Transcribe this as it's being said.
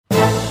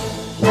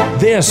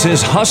This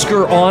is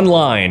Husker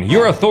Online,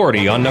 your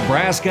authority on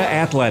Nebraska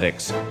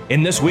athletics.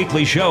 In this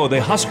weekly show,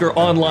 the Husker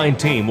Online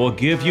team will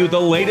give you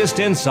the latest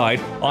insight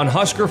on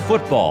Husker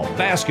football,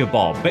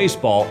 basketball,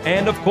 baseball,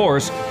 and of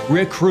course,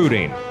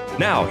 recruiting.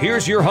 Now,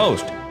 here's your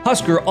host,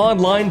 Husker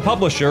Online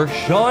publisher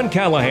Sean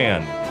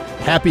Callahan.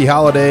 Happy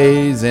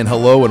holidays and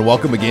hello and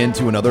welcome again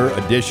to another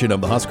edition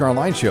of the Husker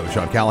Online Show.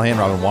 Sean Callahan,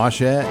 Robin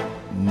Washett,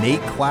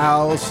 Nate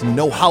Klaus.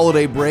 No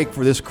holiday break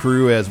for this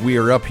crew as we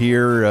are up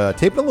here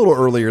taping a little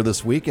earlier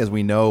this week. As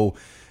we know,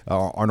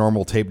 our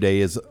normal tape day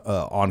is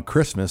on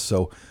Christmas.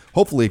 So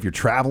hopefully if you're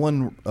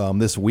traveling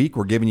this week,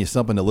 we're giving you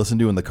something to listen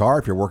to in the car.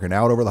 If you're working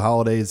out over the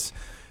holidays,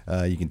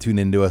 you can tune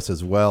into us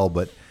as well.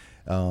 But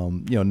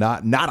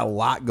not a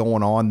lot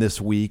going on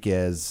this week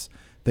as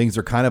things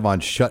are kind of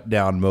on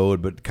shutdown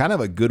mode, but kind of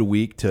a good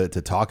week to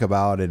talk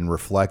about and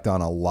reflect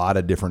on a lot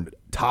of different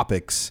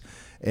topics.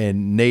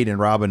 And Nate and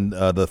Robin,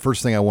 the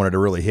first thing I wanted to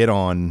really hit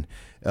on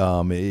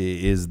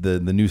is the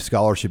new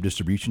scholarship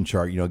distribution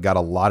chart. Got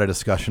a lot of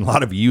discussion, a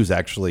lot of views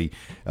actually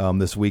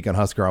this week on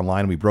Husker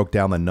Online. We broke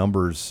down the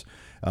numbers,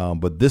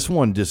 but this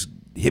one just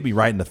hit me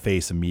right in the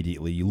face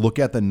immediately. You look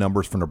at the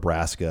numbers for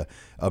Nebraska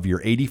of your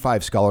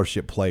 85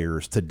 scholarship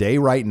players. Today,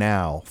 right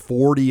now,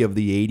 40 of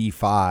the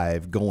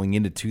 85 going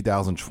into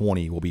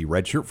 2020 will be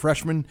redshirt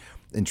freshmen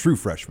and true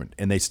freshmen,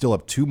 and they still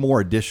have two more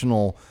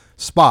additional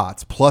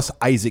spots plus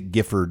Isaac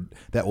Gifford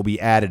that will be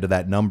added to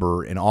that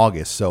number in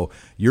August. So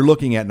you're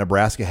looking at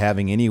Nebraska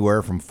having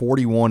anywhere from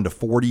 41 to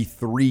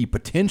 43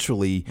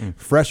 potentially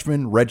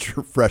freshmen,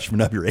 redshirt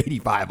freshmen of your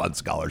 85 on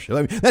scholarship.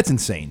 I mean, that's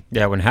insane.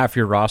 Yeah, when half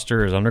your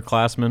roster is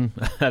underclassmen,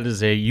 that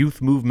is a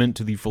youth movement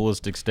to the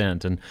fullest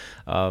extent. And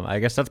I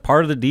guess that's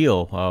part of the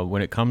deal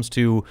when it comes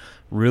to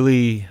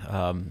really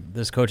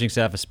this coaching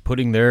staff is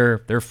putting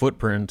their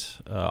footprint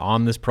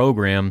on this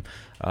program.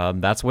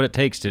 That's what it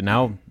takes to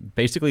now.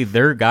 Basically,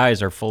 their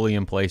guys are fully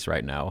in place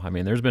right now. I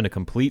mean, there's been a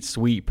complete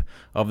sweep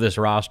of this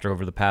roster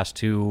over the past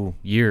 2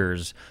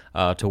 years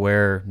to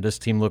where this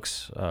team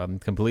looks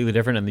completely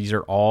different. And these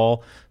are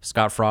all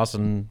Scott Frost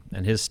and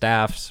his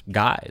staff's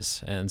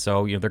guys. And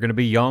so, they're going to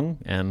be young,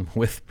 and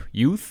with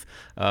youth,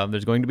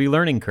 there's going to be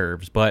learning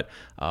curves. But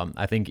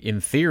I think in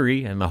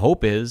theory, and the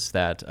hope is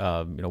that,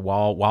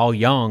 while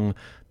young,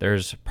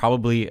 there's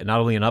probably not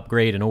only an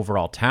upgrade in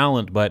overall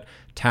talent, but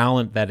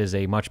talent that is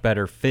a much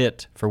better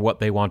fit for what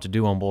they want to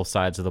do on both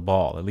sides of the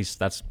ball. At least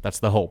that's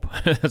the hope.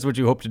 That's what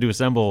you hope to do,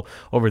 assemble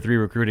over 3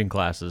 recruiting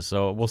classes.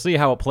 So we'll see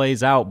how it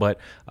plays out, but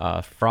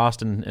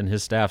Frost and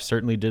his staff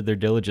certainly did their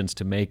diligence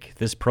to make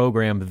this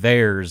program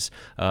theirs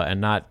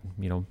and not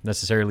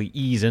necessarily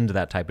ease into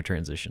that type of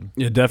transition.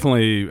 Yeah,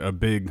 definitely a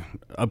big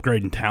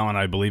upgrade in talent,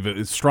 I believe.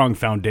 It's a strong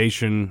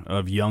foundation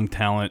of young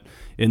talent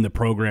in the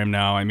program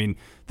now. I mean,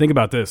 think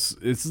about this.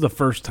 This is the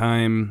first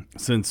time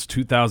since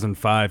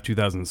 2005,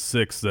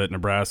 2006 that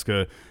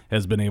Nebraska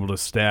has been able to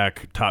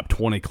stack top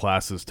 20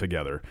 classes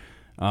together.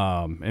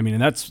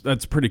 And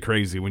that's pretty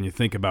crazy when you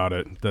think about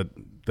it, that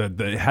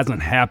it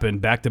hasn't happened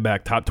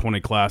back-to-back top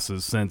 20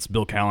 classes since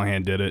Bill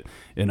Callahan did it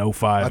in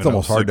 05. That's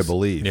almost 06. hard to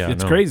believe. Yeah,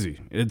 it's crazy.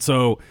 And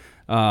so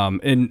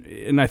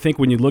and I think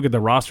when you look at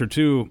the roster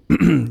too,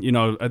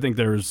 I think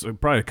there's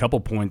probably a couple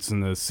points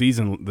in the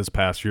season this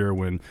past year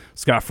when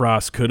Scott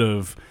Frost could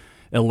have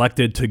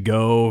elected to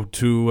go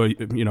to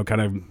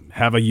kind of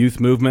have a youth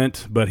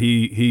movement, but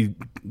he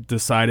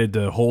decided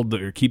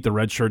to keep the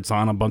red shirts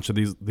on a bunch of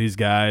these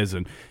guys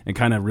and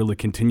kind of really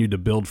continue to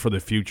build for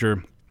the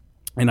future.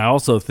 And I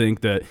also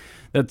think that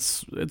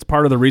it's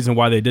part of the reason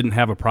why they didn't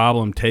have a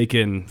problem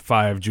taking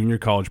 5 junior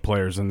college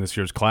players in this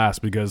year's class,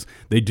 because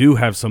they do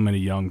have so many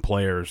young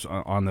players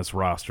on this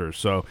roster.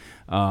 So,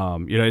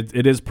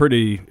 it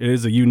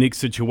is a unique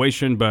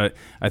situation, but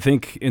I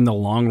think in the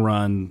long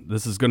run,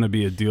 this is going to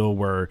be a deal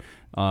where,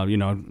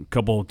 a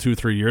couple,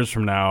 2-3 years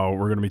from now,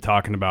 we're going to be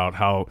talking about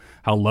how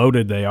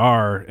loaded they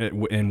are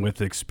and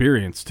with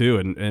experience too,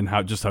 and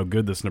how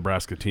good this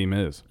Nebraska team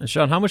is. And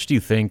Sean, how much do you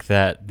think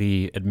that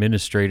the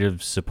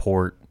administrative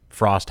support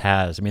Frost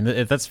has? I mean,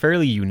 that's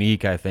fairly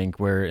unique, I think,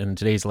 where in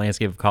today's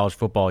landscape of college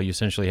football, you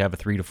essentially have a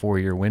 3 to 4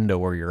 year window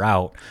where you're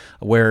out.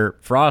 Where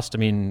Frost, I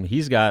mean,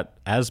 he's got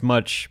as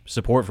much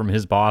support from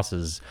his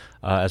bosses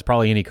as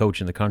probably any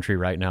coach in the country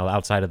right now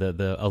outside of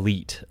the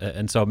elite.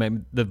 And so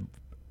the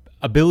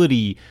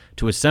ability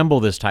to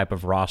assemble this type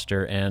of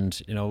roster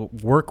and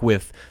work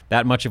with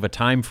that much of a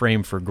time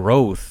frame for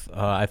growth,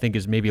 I think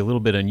is maybe a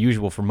little bit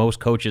unusual for most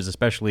coaches,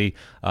 especially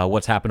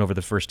what's happened over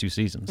the first 2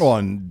 seasons. Well,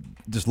 and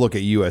just look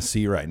at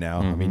USC right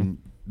now. I mean,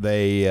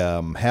 they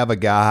have a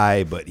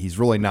guy, but he's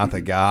really not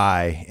the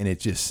guy, and it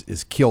just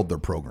has killed their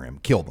program,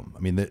 killed them. I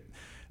mean,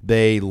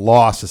 they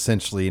lost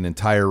essentially an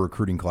entire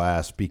recruiting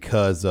class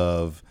because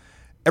of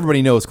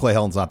everybody knows Clay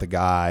Helton's not the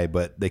guy,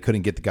 but they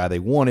couldn't get the guy they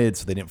wanted,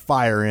 so they didn't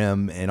fire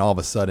him, and all of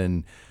a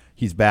sudden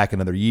he's back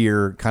another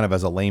year kind of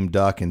as a lame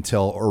duck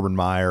until Urban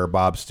Meyer,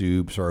 Bob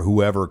Stoops, or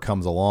whoever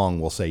comes along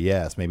will say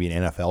yes, maybe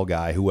an NFL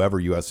guy,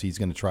 whoever USC is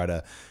going to try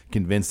to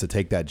convince to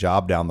take that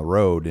job down the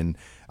road. And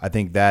I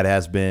think that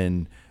has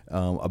been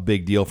a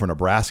big deal for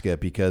Nebraska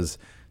because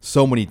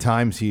so many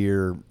times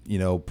here,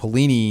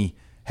 Pelini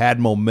had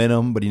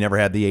momentum, but he never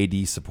had the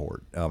AD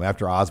support.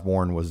 After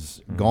Osborne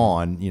was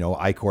gone,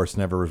 Eichhorst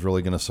never was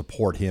really going to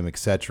support him,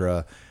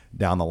 etc.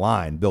 down the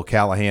line. Bill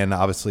Callahan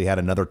obviously had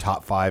another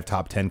top 5,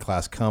 top 10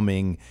 class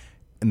coming,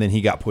 and then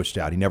he got pushed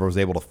out. He never was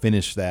able to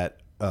finish that,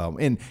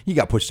 and he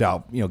got pushed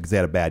out, because they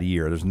had a bad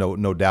year. There's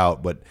no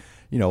doubt, but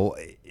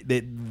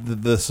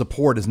the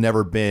support has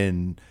never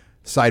been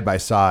side by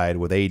side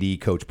with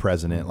AD, coach,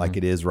 president, like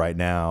it is right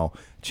now.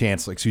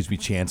 Chancellor.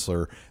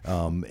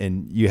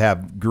 And you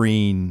have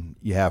Green,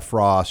 you have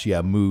Frost, you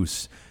have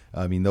Moose.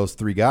 I mean, those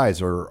 3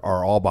 guys are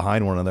all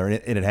behind one another,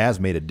 and it has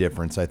made a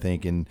difference, I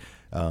think. And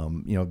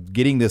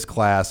getting this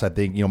class, I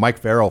think, Mike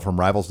Farrell from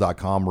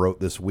Rivals.com wrote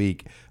this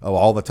week, of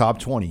all the top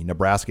 20,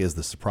 Nebraska is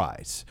the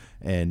surprise.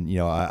 And,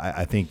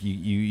 I think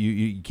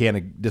you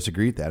can't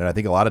disagree with that. And I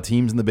think a lot of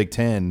teams in the Big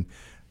Ten,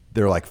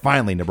 they're like,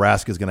 finally,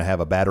 Nebraska is going to have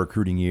a bad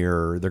recruiting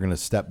year, or they're going to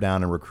step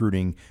down in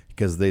recruiting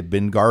because they've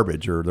been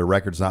garbage or their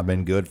record's not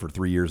been good for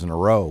 3 years in a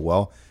row.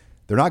 Well,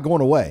 they're not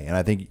going away. And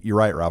I think you're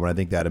right, Robin. I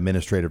think that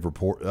administrative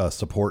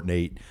support,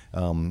 Nate,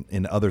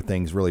 and other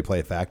things really play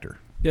a factor.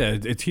 Yeah,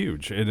 it's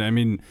huge. And, I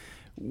mean,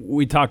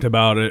 we talked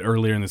about it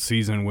earlier in the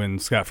season when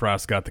Scott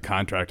Frost got the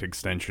contract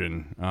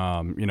extension.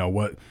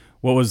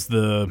 What was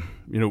the,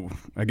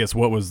 I guess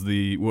what was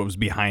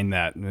behind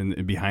that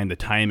and behind the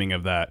timing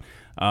of that.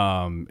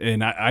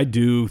 And I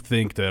do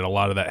think that a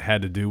lot of that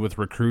had to do with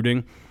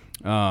recruiting.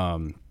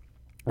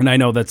 And I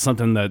know that's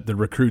something that the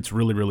recruits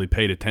really, really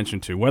paid attention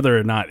to. Whether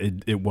or not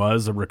it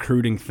was a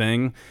recruiting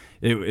thing,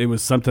 it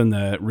was something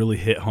that really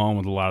hit home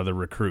with a lot of the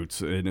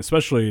recruits, and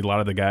especially a lot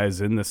of the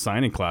guys in the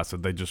signing class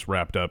that they just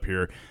wrapped up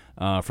here.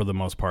 For the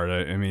most part,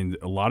 I mean,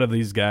 a lot of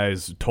these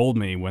guys told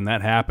me when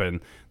that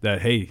happened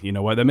that, hey, you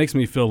know what, that makes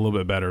me feel a little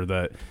bit better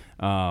that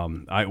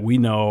we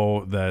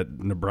know that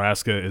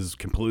Nebraska is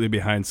completely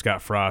behind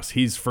Scott Frost.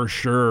 He's for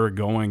sure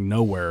going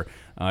nowhere,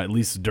 at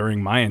least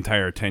during my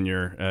entire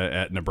tenure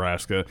at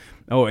Nebraska.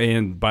 Oh,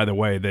 and by the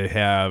way, they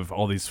have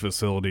all these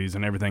facilities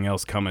and everything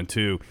else coming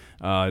too.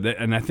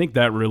 And I think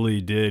that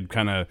really did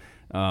kind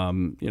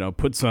of,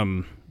 put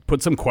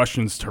some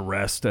questions to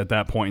rest at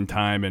that point in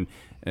time, and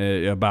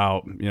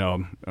about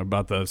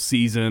the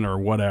season or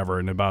whatever,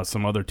 and about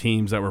some other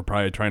teams that were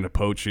probably trying to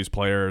poach these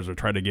players or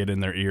try to get in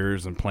their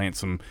ears and plant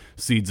some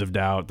seeds of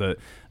doubt that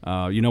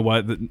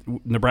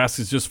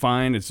Nebraska's just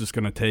fine. It's just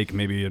going to take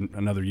maybe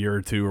another year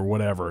or two or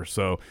whatever.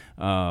 So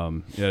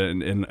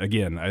and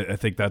again, I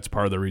think that's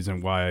part of the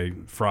reason why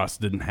Frost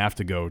didn't have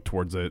to go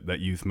towards that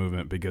youth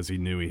movement, because he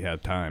knew he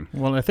had time.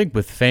 Well, I think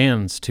with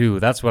fans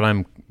too, that's what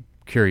I'm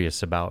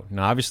curious about.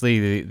 Now,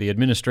 obviously the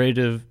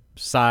administrative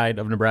side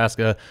of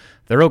Nebraska,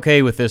 they're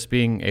okay with this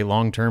being a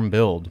long-term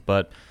build,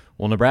 but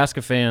will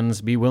Nebraska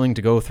fans be willing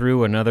to go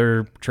through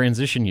another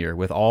transition year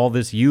with all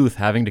this youth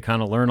having to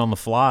kind of learn on the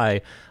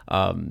fly?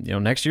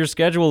 Next year's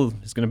schedule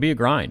is going to be a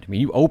grind. I mean,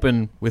 you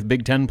open with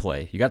Big Ten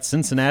play. You got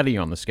Cincinnati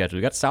on the schedule.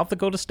 You got South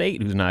Dakota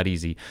State, who's not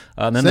easy.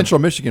 Then Central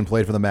Michigan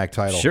played for the MAC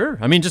title. Sure.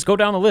 I mean, just go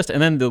down the list. And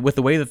then with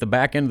the way that the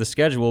back end of the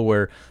schedule,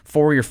 where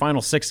 4 of your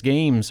final 6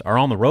 games are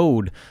on the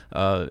road,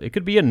 it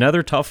could be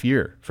another tough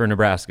year for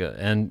Nebraska.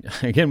 And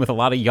again, with a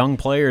lot of young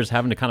players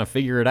having to kind of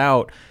figure it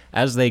out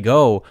as they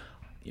go,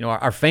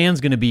 are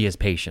fans going to be as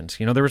patient?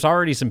 There was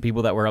already some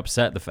people that were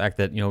upset the fact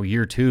that,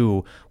 year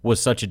 2 was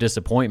such a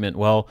disappointment.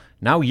 Well,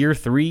 now year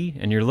 3,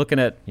 and you're looking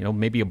at,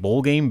 maybe a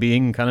bowl game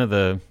being kind of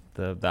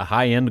the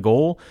high-end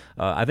goal.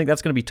 I think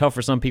that's going to be tough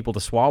for some people to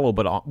swallow,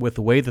 but with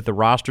the way that the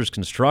roster's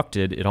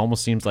constructed, it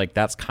almost seems like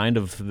that's kind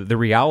of the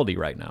reality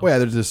right now. Well, yeah,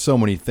 there's just so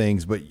many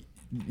things, but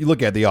you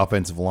look at the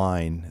offensive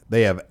line,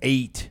 they have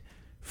 8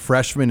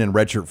 freshmen and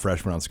redshirt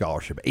freshmen on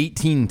scholarship,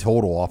 18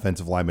 total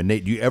offensive linemen.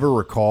 Nate, do you ever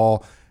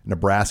recall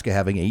Nebraska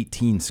having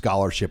 18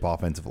 scholarship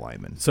offensive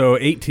linemen? So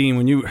 18,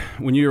 when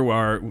you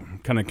are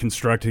kind of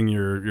constructing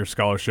your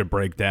scholarship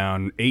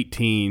breakdown,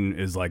 18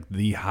 is like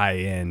the high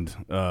end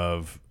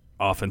of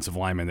offensive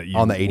linemen that you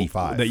on the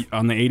 85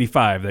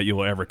 that you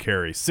will ever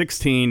carry.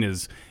 16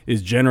 is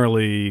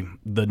generally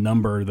the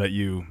number that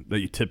you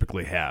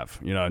typically have,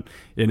 and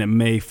it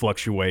may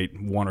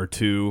fluctuate 1 or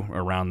 2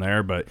 around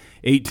there, but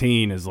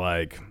 18 is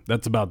like,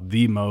 that's about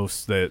the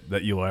most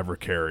that you'll ever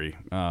carry.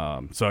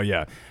 So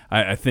yeah,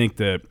 I think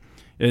that,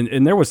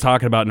 and there was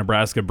talking about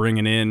Nebraska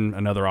bringing in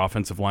another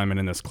offensive lineman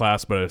in this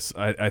class, but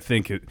I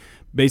think it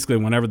basically,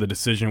 whenever the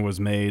decision was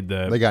made,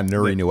 they got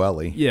Nuri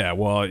Newelli. Yeah,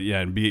 well,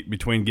 yeah, and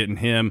between getting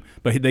him,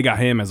 but they got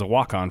him as a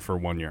walk-on for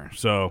 1 year.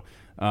 So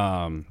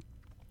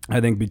I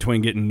think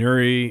between getting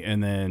Nuri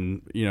and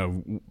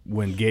then,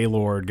 when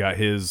Gaylord got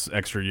his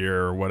extra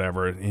year or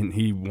whatever, and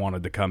he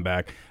wanted to come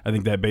back, I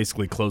think that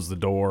basically closed the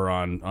door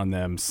on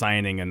them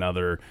signing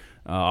another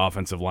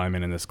offensive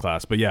lineman in this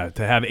class. But yeah,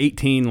 to have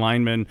 18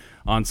 linemen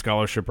on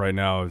scholarship right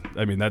now,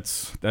 I mean,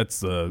 that's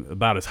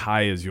about as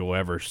high as you'll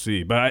ever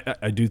see. But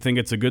I do think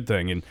it's a good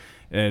thing.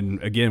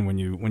 And again, when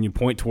you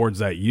point towards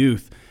that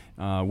youth,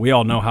 we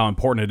all know how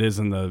important it is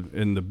in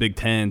the Big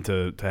Ten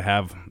to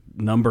have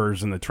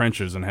numbers in the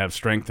trenches and have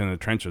strength in the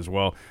trenches.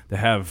 Well, to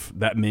have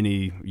that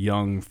many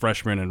young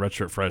freshmen and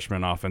redshirt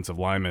freshmen offensive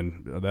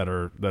linemen that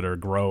are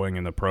growing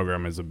in the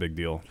program is a big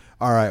deal.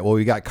 All right, well,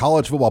 we got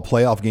college football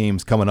playoff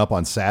games coming up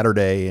on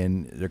Saturday,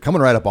 and they're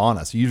coming right up on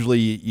us. Usually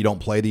you don't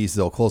play these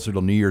till closer to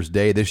New Year's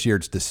Day. This year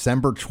it's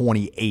December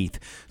 28th.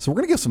 So we're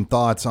going to give some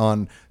thoughts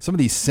on some of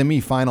these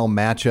semifinal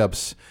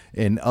matchups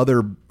and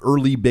other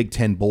early Big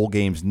Ten bowl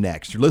games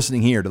next. You're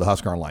listening here to the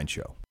Husker Online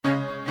Show.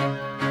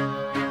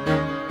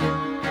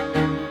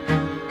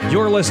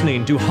 You're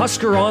listening to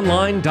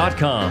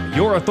HuskerOnline.com,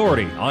 your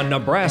authority on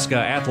Nebraska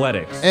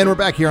athletics. And we're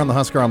back here on the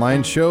Husker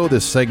Online Show.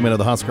 This segment of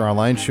the Husker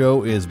Online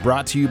Show is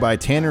brought to you by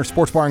Tanner's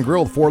Sports Bar and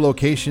Grill, 4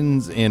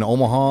 locations in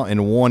Omaha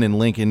and 1 in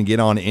Lincoln.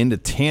 Get on into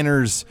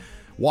Tanner's.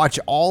 Watch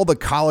all the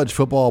college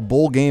football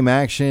bowl game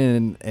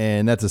action,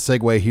 and that's a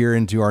segue here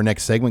into our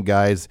next segment,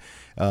 guys,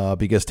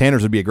 because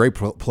Tanner's would be a great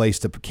place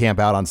to camp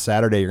out on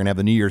Saturday. You're going to have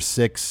the New Year's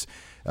Six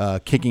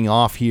kicking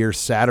off here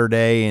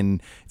Saturday,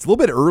 and it's a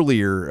little bit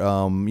earlier.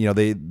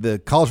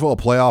 The college football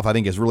playoff, I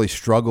think, has really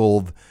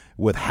struggled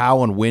with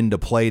how and when to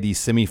play these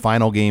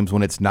semifinal games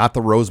when it's not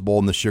the Rose Bowl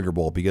and the Sugar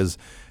Bowl, because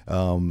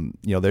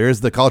there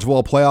is the college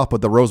football playoff,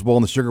 but the Rose Bowl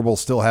and the Sugar Bowl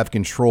still have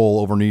control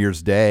over New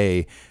Year's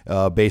Day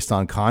based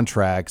on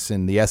contracts,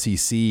 and the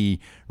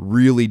SEC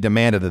really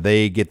demanded that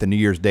they get the New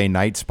Year's Day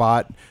night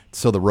spot,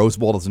 so the Rose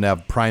Bowl doesn't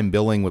have prime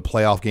billing with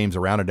playoff games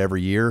around it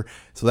every year.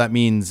 So that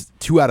means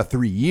 2 out of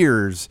 3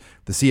 years,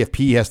 the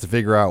CFP has to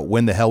figure out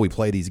when the hell we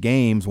play these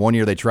games. One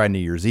year they tried New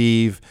Year's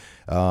Eve,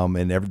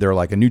 and they're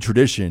like a new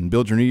tradition,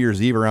 build your New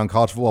Year's Eve around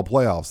college football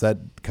playoffs. That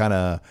kind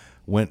of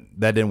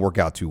that didn't work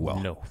out too well.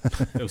 No,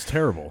 it was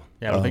terrible.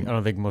 Yeah, I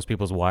don't think most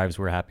people's wives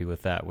were happy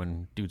with that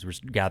when dudes were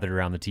gathered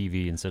around the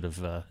TV instead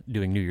of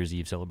doing New Year's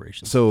Eve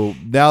celebrations. So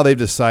now they've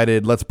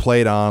decided, let's play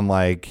it on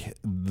like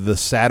the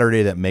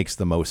Saturday that makes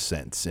the most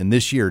sense. And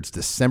this year it's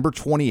December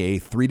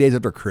 28th, 3 days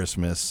after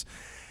Christmas.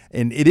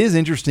 And it is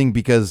interesting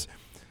because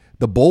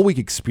the bowl week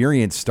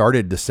experience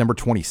started December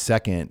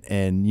 22nd,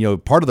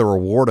 and part of the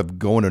reward of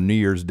going to New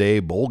Year's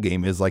Day bowl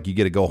game is like you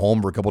get to go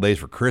home for a couple of days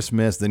for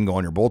Christmas, then go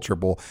on your bowl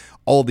trip. Well,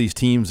 all of these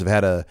teams have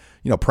had a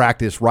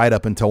practice right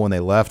up until when they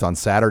left on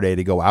Saturday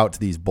to go out to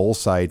these bowl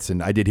sites.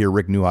 And I did hear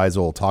Rick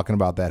Neuheisel talking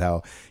about that,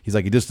 how he's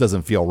like, it just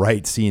doesn't feel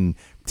right seeing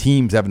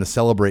teams having to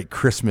celebrate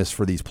Christmas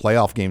for these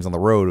playoff games on the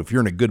road. If you're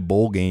in a good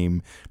bowl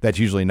game, that's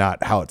usually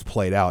not how it's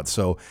played out.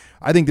 So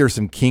I think there's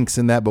some kinks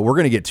in that, but we're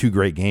going to get 2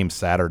 great games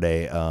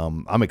Saturday.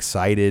 I'm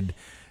excited.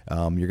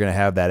 You're going to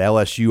have that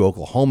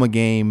LSU-Oklahoma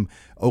game.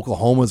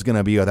 Oklahoma's going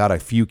to be without a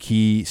few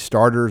key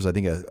starters. I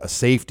think a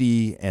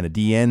safety and a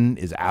DN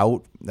is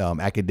out,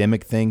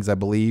 academic things, I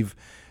believe.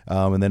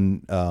 And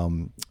then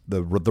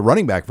the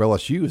running back for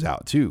LSU is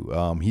out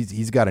too.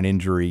 He's got an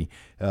injury.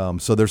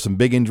 So there's some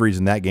big injuries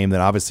in that game.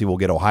 Then obviously we'll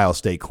get Ohio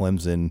State,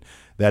 Clemson.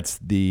 That's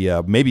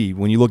the maybe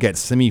when you look at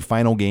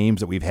semifinal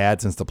games that we've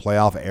had since the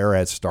playoff era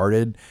has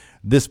started,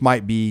 this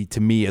might be, to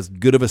me, as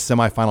good of a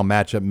semifinal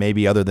matchup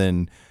maybe other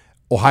than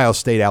Ohio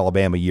State,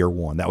 Alabama year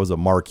one. That was a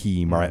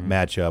marquee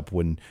matchup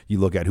when you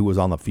look at who was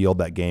on the field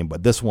that game.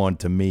 But this one,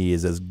 to me,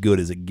 is as good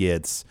as it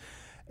gets.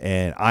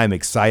 And I'm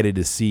excited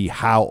to see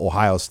how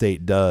Ohio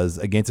State does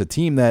against a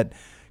team that,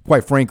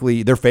 quite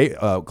frankly,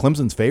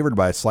 Clemson's favored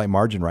by a slight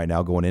margin right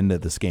now going into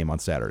this game on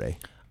Saturday.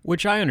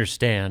 Which I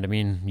understand. I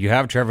mean, you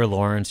have Trevor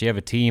Lawrence. You have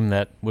a team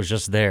that was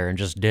just there and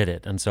just did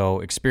it. And so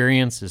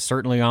experience is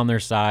certainly on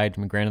their side. I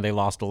mean, granted, they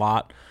lost a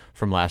lot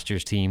from last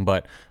year's team,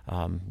 but,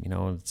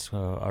 it's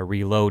a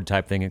reload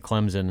type thing at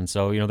Clemson. And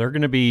so, they're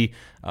going to be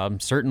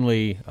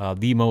certainly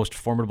the most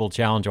formidable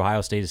challenge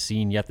Ohio State has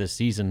seen yet this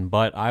season.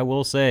 But I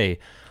will say,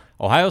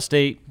 Ohio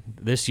State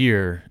this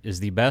year is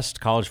the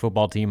best college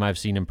football team I've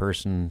seen in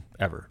person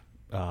ever.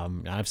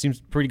 I've seen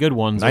pretty good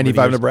ones.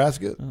 95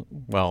 Nebraska?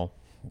 Well,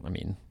 I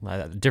mean,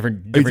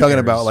 different. Are you talking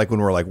eras. about like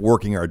when we're like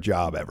working our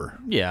job ever?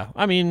 Yeah,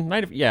 I mean,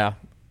 yeah,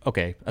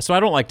 okay. So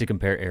I don't like to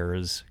compare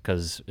eras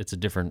because it's a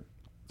different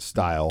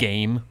style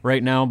game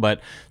right now.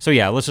 But so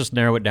yeah, let's just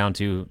narrow it down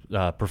to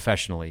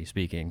professionally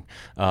speaking.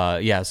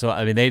 So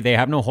I mean, they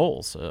have no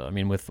holes. I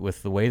mean,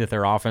 with the way that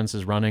their offense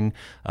is running,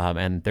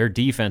 and their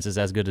defense is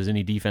as good as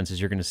any defenses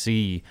you're going to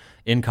see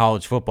in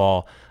college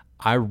football.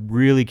 I'm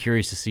really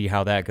curious to see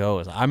how that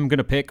goes. I'm going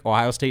to pick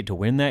Ohio State to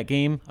win that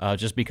game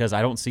just because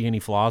I don't see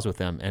any flaws with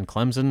them. And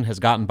Clemson has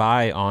gotten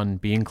by on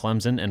being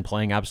Clemson and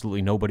playing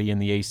absolutely nobody in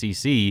the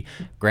ACC.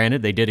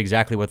 Granted, they did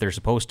exactly what they're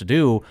supposed to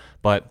do,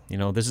 but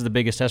this is the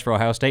biggest test for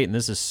Ohio State, and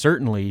this is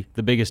certainly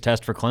the biggest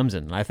test for Clemson.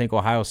 And I think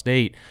Ohio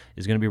State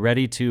is going to be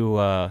ready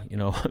to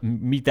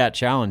meet that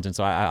challenge. And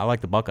so I like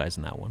the Buckeyes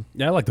in that one.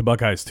 Yeah, I like the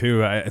Buckeyes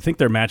too. I think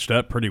they're matched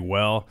up pretty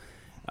well.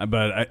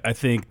 But I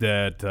think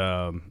that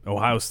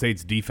Ohio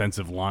State's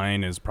defensive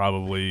line is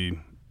probably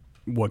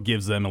what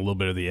gives them a little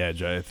bit of the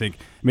edge. I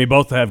mean,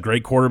 both have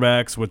great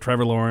quarterbacks with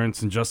Trevor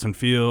Lawrence and Justin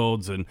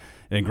Fields and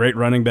great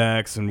running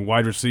backs and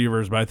wide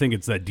receivers, but I think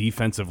it's that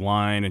defensive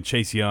line and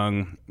Chase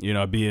Young,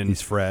 being –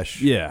 he's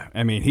fresh. Yeah.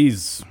 I mean,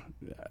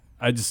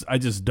 I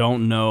just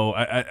don't know.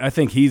 I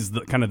think he's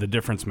kind of the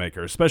difference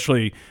maker,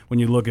 especially when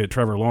you look at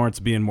Trevor Lawrence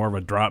being more of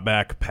a drop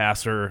back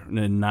passer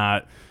and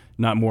not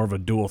more of a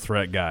dual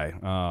threat guy.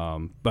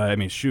 But I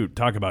mean, shoot,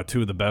 talk about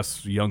two of the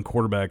best young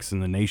quarterbacks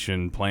in the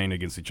nation playing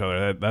against each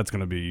other. That's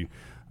going to be.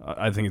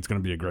 I think it's going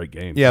to be a great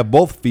game. Yeah,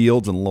 both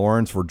Fields and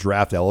Lawrence were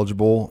draft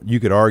eligible. You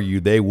could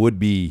argue they would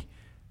be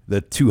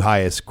the two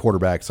highest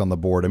quarterbacks on the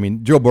board. I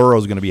mean, Joe Burrow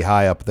is going to be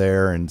high up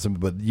there,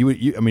 but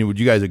I mean, would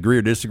you guys agree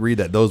or disagree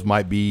that those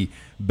might be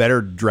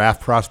better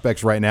draft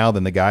prospects right now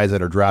than the guys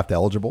that are draft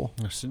eligible?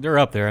 They're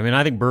up there. I mean,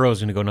 I think Burrow's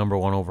going to go number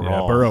one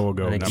overall. Yeah, Burrow will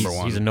go number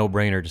one. He's a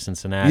no-brainer to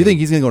Cincinnati. You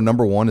think he's going to go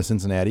number one to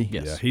Cincinnati?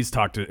 Yes.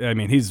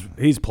 Yeah,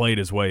 he's played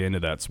his way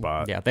into that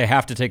spot. Yeah, they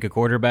have to take a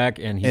quarterback,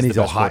 and he's the best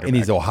Ohio, and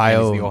he's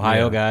Ohio. And he's the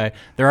Ohio guy.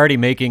 They're already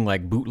making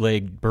like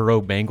bootleg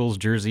Burrow Bengals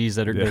jerseys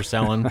that they're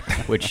selling,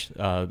 which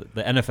the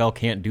NFL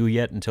can't do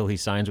yet until he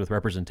signs with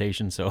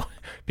representation. So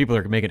people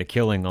are making a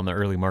killing on the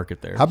early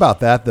market there. How about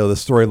that, though, the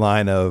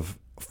storyline of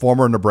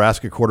former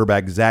Nebraska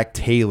quarterback Zach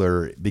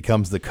Taylor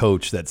becomes the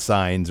coach that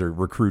signs or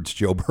recruits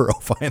Joe Burrow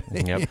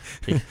finally. Yep.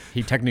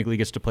 He technically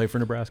gets to play for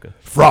Nebraska.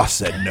 Frost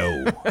said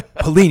no.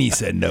 Pelini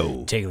said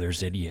no. Taylor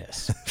said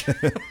yes.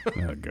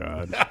 Oh,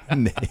 God.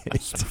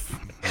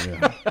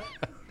 Yeah.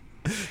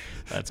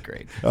 That's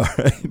great. All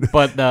right.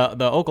 But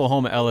the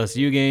Oklahoma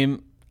LSU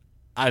game,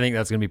 I think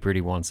that's going to be pretty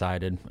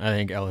one-sided. I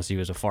think LSU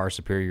is a far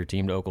superior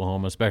team to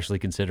Oklahoma, especially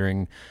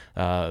considering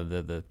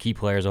the key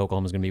players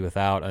Oklahoma's going to be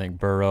without. I think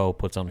Burrow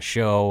puts on a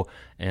show,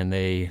 and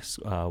they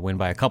win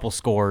by a couple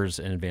scores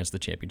and advance the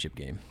championship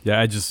game.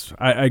 Yeah,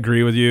 I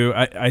agree with you.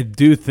 I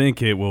do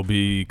think it will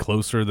be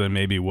closer than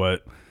maybe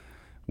what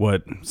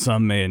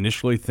some may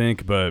initially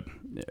think, but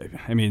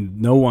I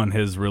mean, no one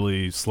has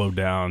really slowed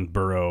down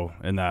Burrow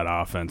in that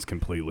offense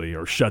completely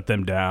or shut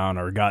them down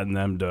or gotten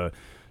them to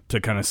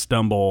kind of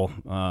stumble.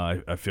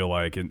 I feel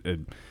like,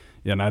 and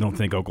I don't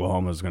think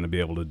Oklahoma is going to be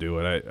able to do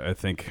it. I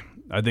think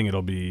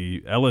it'll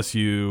be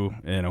LSU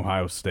and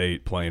Ohio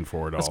State playing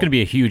for it all. It's going to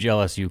be a huge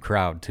LSU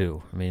crowd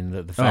too. I mean,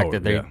 the fact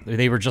that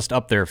they were just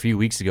up there a few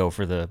weeks ago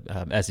for the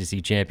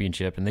SEC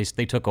championship, and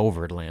they took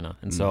over Atlanta,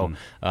 and so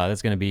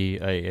that's going to be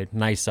a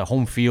nice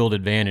home field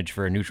advantage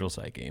for a neutral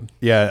site game.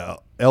 Yeah,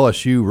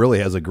 LSU really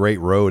has a great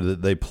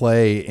road. They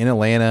play in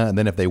Atlanta, and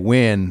then if they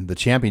win, the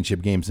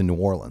championship game's in New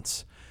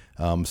Orleans.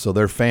 So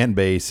their fan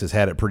base has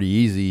had it pretty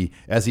easy.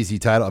 SEC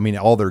title, I mean,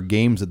 all their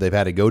games that they've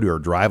had to go to are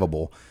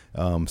drivable.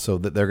 So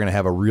that they're going to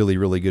have a really,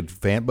 really good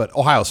fan. But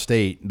Ohio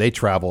State, they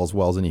travel as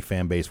well as any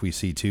fan base we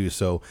see too.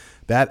 So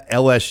that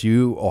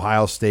LSU,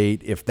 Ohio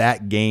State, if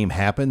that game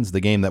happens,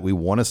 the game that we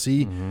want to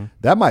see,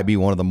 that might be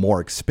one of the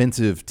more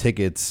expensive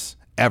tickets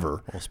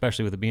ever. Well,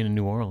 especially with it being in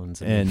New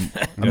Orleans. And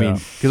I mean,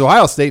 because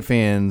Ohio State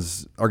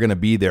fans are going to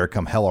be there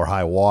come hell or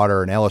high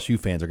water, and LSU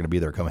fans are going to be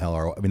there come hell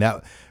or. I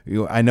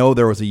mean, I know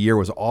there was a year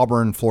was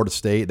Auburn, Florida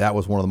State. That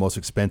was one of the most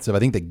expensive. I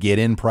think the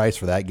get-in price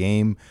for that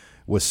game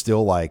was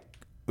still like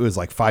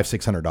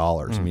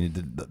 $500-$600. I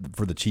mean,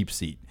 for the cheap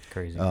seat.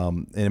 Crazy.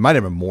 And it might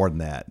have been more than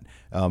that.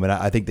 And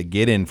I think the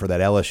get-in for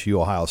that LSU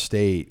Ohio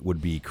State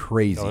would be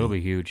crazy. Oh, it'll be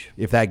huge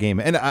if that game.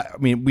 And I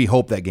mean, we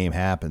hope that game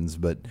happens,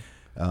 but.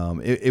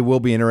 It will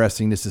be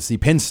interesting just to see.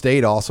 Penn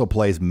State also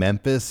plays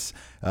Memphis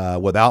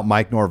without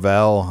Mike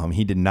Norvell.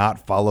 He did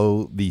not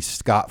follow the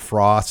Scott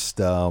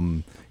Frost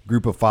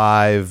Group of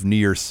Five New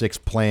Year's Six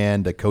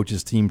plan to coach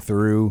his team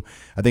through.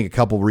 I think a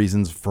couple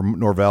reasons for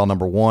Norvell.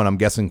 Number one, I'm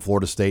guessing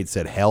Florida State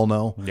said hell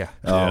no. Yeah.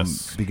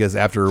 Because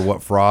after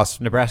what Frost,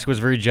 Nebraska was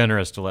very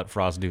generous to let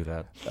Frost do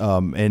that.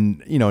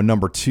 And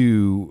number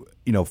two,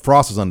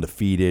 Frost was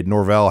undefeated.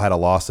 Norvell had a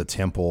loss to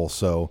Temple,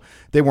 so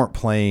they weren't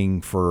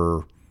playing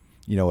for.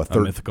 A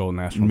mythical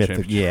national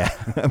championship. Yeah,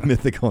 a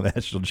mythical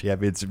national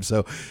championship.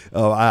 So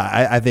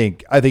I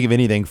think if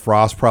anything,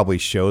 Frost probably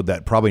showed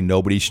that probably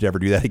nobody should ever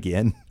do that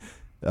again.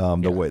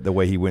 The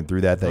way he went through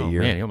that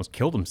year. Man, he almost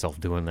killed himself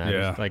doing that.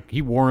 Yeah. Like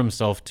he wore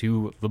himself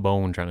to the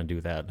bone trying to do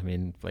that. I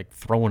mean, like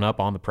throwing up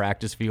on the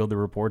practice field, the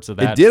reports of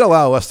that. It did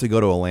allow us to go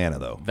to Atlanta,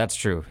 though. That's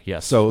true,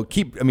 yes. So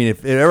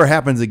if it ever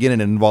happens again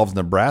and it involves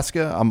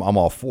Nebraska, I'm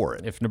all for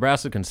it. If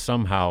Nebraska can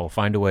somehow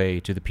find a way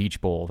to the Peach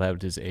Bowl,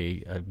 that is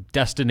a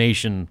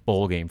destination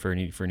bowl game for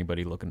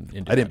anybody looking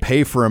into it. I didn't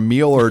pay for a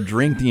meal or a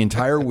drink the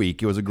entire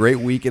week. It was a great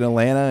week in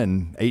Atlanta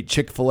and ate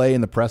Chick-fil-A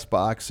in the press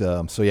box.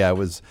 So yeah,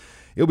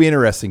 it'll be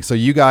interesting. So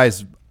you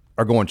guys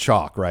are going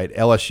chalk, right?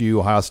 LSU,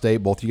 Ohio State,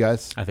 both you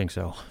guys? I think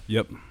so.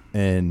 Yep.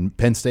 And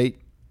Penn State?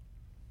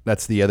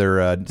 That's the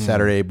other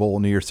Saturday Bowl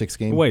New Year's Six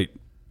game? Wait.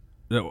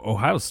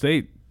 Ohio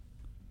State,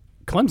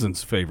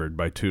 Clemson's favored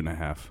by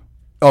 2.5.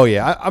 Oh,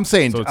 yeah. I'm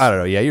saying, I don't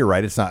know. Yeah, you're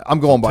right. It's not. I'm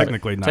going by.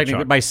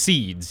 Technically by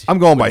seeds. I'm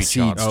going by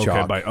seeds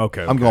chalk.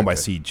 I'm going by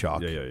seed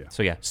chalk. Yeah.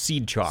 So, yeah,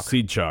 seed chalk.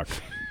 Seed chalk.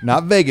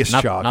 Not Vegas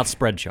chalk. Not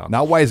spread chalk.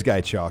 Not wise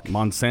guy chalk.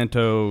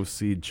 Monsanto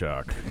seed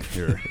chalk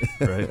here,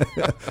 right?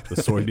 The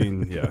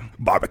soybean, yeah.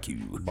 Barbecue.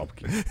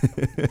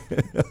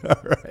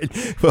 All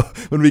right. Well,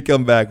 when we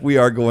come back, we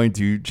are going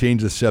to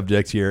change the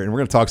subject here, and we're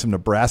going to talk some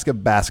Nebraska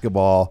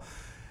basketball.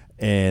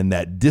 and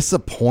that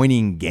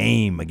disappointing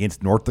game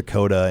against North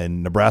Dakota.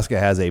 And Nebraska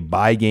has a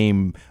bye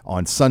game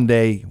on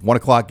Sunday, 1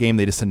 o'clock game.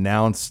 They just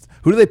announced.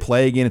 Who do they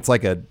play again? It's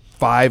like a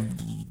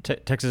 5.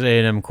 Texas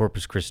A&M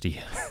Corpus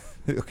Christi.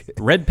 Okay.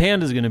 Red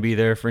Panda is going to be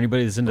there for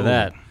anybody that's into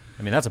that.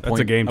 I mean, that's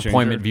a game changer.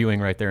 Appointment viewing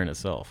right there in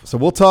itself. So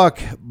we'll talk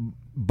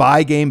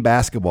bye game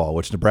basketball,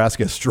 which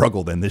Nebraska has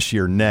struggled in this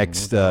year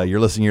next. You're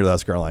listening here to the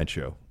HuskerOnline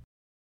Show.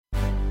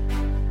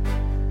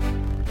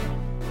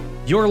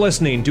 You're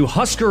listening to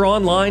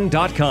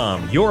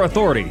HuskerOnline.com, your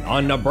authority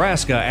on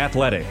Nebraska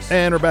athletics.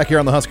 And we're back here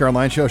on the Husker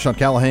Online Show. Sean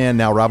Callahan,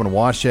 now Robin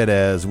Washett,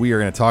 as we are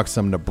going to talk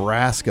some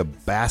Nebraska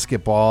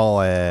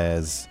basketball,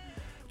 as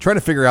trying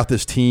to figure out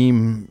this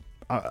team.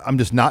 I'm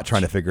just not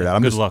trying to figure it out.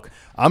 Good luck.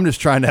 I'm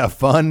just trying to have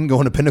fun,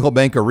 going to Pinnacle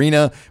Bank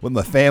Arena with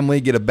my family,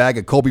 get a bag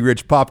of Colby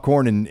Ridge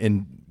popcorn,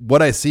 and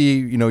what I see,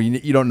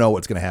 you don't know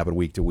what's going to happen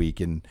week to week.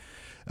 And,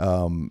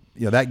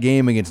 that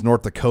game against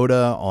North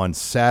Dakota on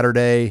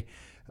Saturday,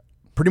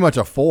 pretty much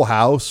a full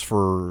house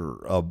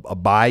for a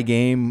bye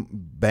game,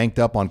 banked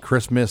up on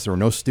Christmas. There were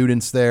no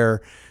students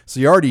there. So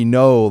you already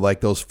know,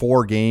 like, those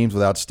 4 games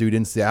without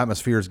students, the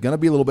atmosphere is going to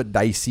be a little bit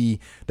dicey.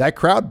 That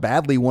crowd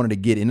badly wanted to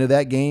get into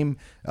that game,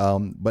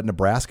 but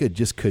Nebraska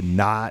just could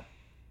not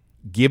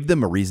give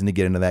them a reason to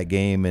get into that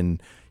game.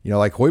 And,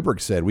 like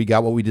Hoiberg said, we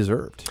got what we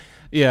deserved.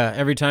 Yeah,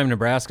 every time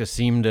Nebraska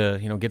seemed to,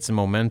 get some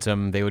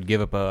momentum, they would give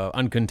up a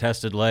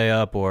uncontested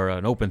layup or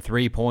an open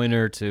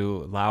three-pointer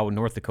to allow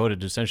North Dakota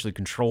to essentially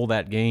control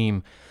that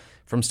game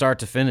from start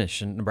to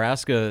finish. And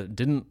Nebraska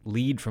didn't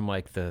lead from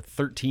like the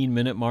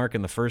 13-minute mark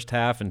in the first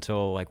half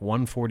until like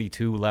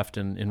 1:42 left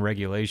in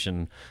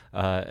regulation.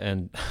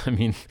 And I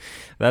mean,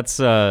 that's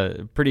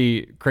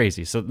pretty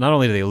crazy. So not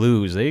only did they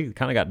lose, they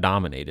kind of got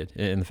dominated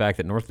in the fact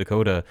that North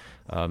Dakota,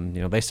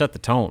 they set the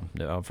tone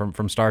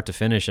from start to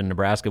finish, and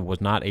Nebraska was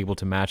not able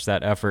to match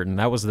that effort. And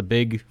that was the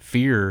big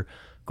fear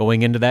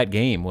going into that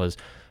game, was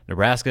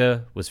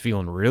Nebraska was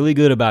feeling really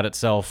good about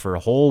itself for a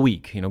whole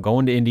week,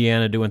 going to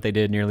Indiana, doing what they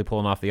did, nearly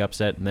pulling off the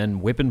upset, and then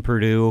whipping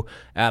Purdue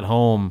at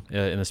home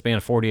in the span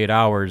of 48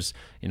 hours.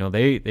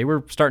 They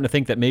were starting to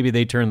think that maybe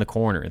they turned the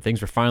corner and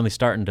things were finally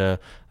starting to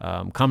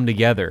come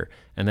together.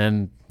 And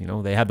then,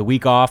 they had the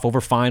week off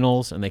over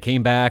finals, and they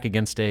came back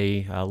against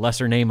a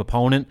lesser name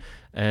opponent,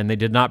 and they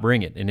did not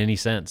bring it in any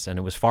sense. And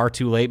it was far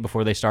too late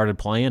before they started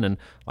playing. And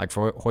like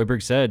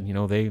Hoiberg said,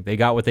 they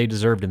got what they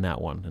deserved in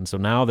that one. And so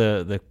now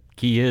the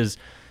key is,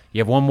 you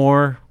have one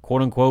more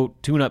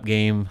quote-unquote tune-up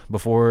game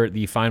before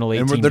the final 18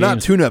 games. And they're not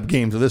tune-up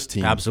games of this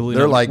team. Absolutely.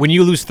 They're like, when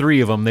you lose 3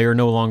 of them, they are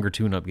no longer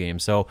tune-up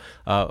games. So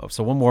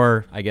one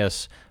more, I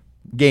guess,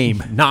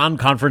 game,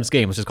 non-conference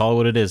game, let's just call it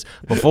what it is,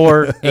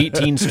 before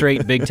 18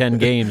 straight Big Ten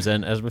games.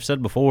 And as we've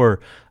said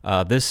before,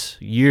 this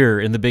year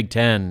in the Big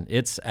Ten,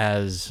 it's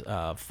as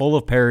full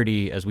of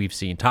parity as we've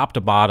seen. Top to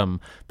bottom,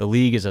 the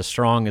league is as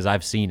strong as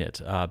I've seen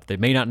it. They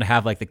may not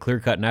have like the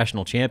clear-cut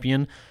national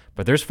champion,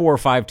 but there's 4 or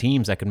 5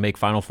 teams that can make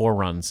Final Four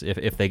runs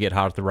if they get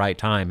hot at the right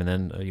time. And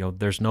then,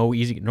 there's no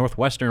easy.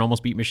 Northwestern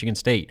almost beat Michigan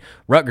State.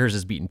 Rutgers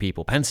has beaten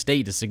people. Penn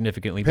State is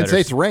significantly better.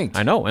 Penn State's ranked.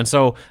 I know. And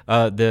so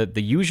the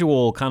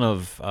usual kind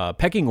of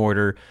pecking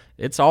order,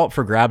 it's all up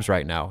for grabs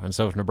right now. And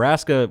so if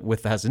Nebraska,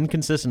 with as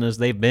inconsistent as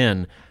they've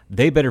been,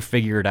 they better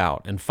figure it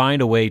out and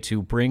find a way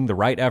to bring the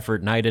right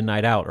effort night in,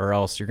 night out, or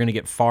else you're going to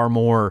get far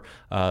more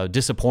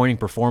disappointing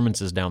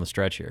performances down the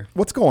stretch here.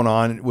 What's going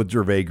on with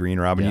Gervais Green,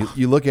 Robin? Yeah.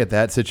 You look at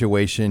that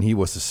situation. He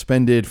was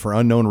suspended for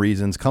unknown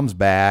reasons, comes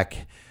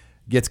back,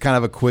 gets kind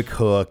of a quick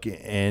hook,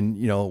 and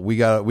we've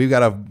got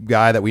a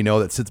guy that we know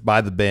that sits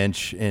by the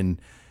bench, and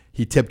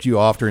he tipped you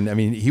off. And I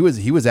mean, he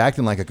was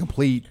acting like a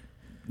complete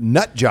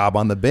nut job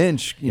on the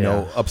bench,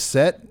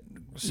 upset.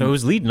 So it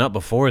was leading up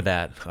before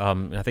that.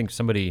 I think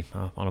somebody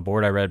on a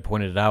board I read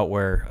pointed it out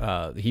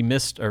where he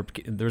missed, or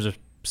there was a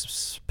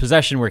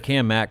possession where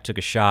Cam Mack took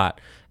a shot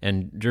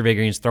and Gervais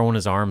Green's throwing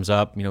his arms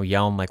up,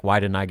 yelling like,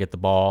 "Why didn't I get the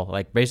ball?"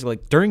 Like basically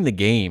during the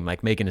game,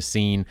 like making a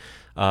scene.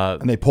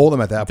 And they pulled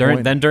him at that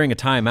point. Then during a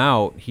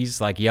timeout,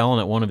 he's like yelling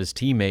at one of his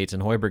teammates,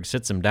 and Hoiberg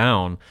sits him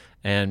down,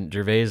 and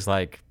Gervais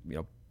like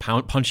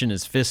punching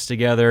his fists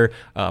together,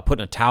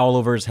 putting a towel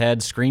over his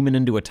head, screaming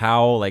into a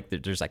towel, like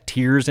there's like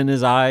tears in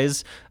his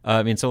eyes.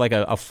 So like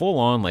a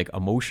full-on like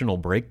emotional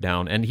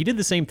breakdown. And he did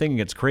the same thing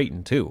against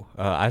Creighton too.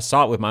 I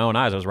saw it with my own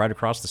eyes. I was right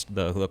across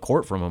the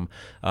court from him.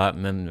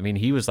 And then,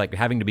 he was like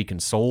having to be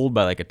consoled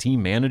by like a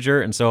team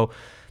manager. And so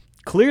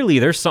clearly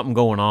there's something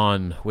going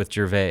on with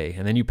Gervais.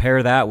 And then you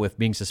pair that with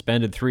being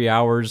suspended 3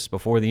 hours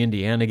before the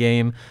Indiana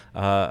game.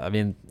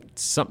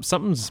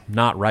 Something's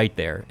not right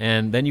there.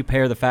 And then you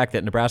pair the fact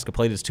that Nebraska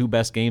played its 2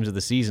 best games of the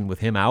season with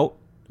him out.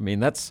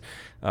 That's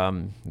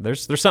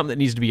there's something that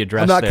needs to be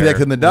addressed. I'm not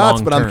connecting the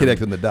dots, but I'm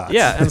connecting the dots.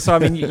 Yeah, and so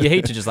you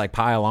hate to just like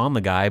pile on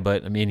the guy,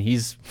 but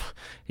he's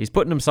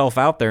putting himself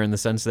out there in the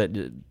sense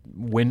that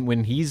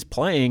when he's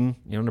playing,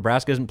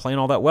 Nebraska isn't playing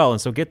all that well.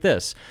 And so get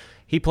this.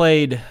 He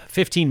played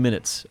 15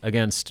 minutes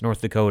against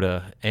North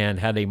Dakota and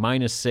had a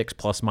 -6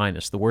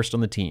 ±, the worst on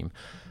the team.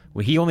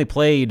 He only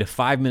played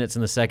 5 minutes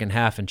in the second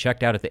half and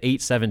checked out at the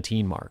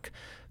 8:17 mark.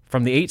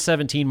 from the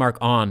 8-17 mark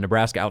on,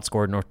 Nebraska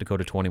outscored North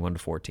Dakota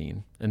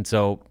 21-14. And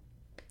so,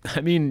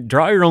 I mean,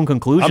 draw your own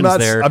conclusions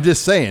there. I'm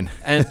just saying.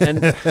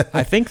 And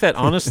I think that,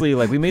 honestly,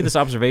 like, we made this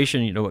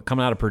observation,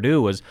 coming out of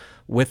Purdue, was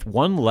with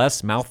one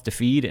less mouth to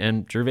feed,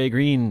 and Gervais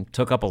Green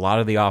took up a lot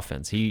of the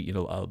offense. He,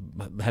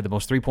 had the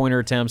most three-pointer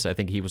attempts. I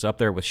think he was up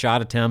there with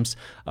shot attempts,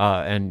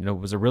 and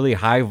was a really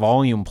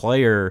high-volume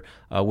player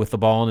with the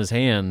ball in his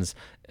hands.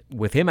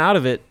 With him out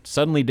of it,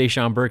 suddenly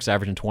Deshaun Burke's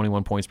averaging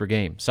 21 points per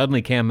game.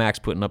 Suddenly Cam Mack's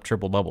putting up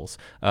triple doubles.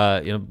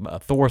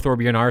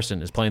 Thorbjorn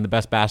Arson is playing the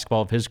best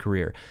basketball of his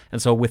career.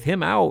 And so with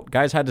him out,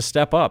 guys had to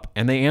step up,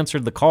 and they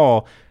answered the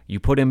call. You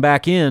put him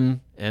back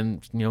in,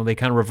 and they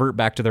kind of revert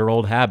back to their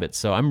old habits.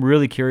 So I'm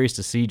really curious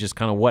to see just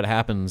kind of what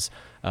happens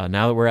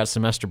now that we're at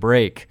semester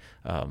break.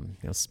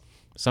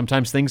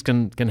 Sometimes things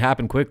can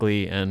happen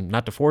quickly, and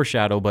not to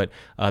foreshadow, but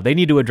they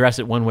need to address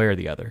it one way or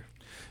the other.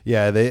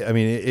 Yeah,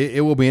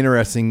 it will be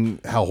interesting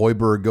how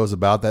Hoiberg goes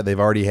about that. They've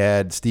already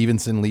had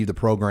Stevenson leave the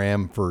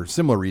program for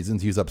similar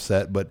reasons. He was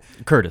upset, but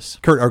Curtis,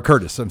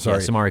 I'm sorry.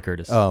 Yeah, Samari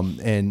Curtis.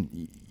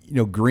 And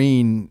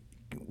Green,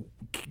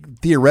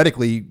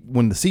 theoretically,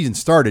 when the season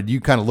started,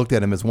 you kind of looked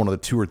at him as one of the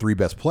 2 or 3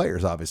 best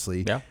players,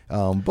 obviously. Yeah.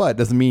 But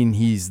doesn't mean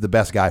he's the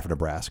best guy for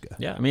Nebraska.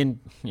 Yeah, I mean,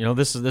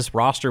 this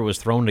roster was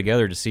thrown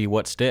together to see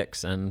what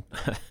sticks, and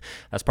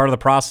that's part of the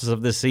process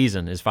of this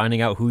season, is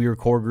finding out who your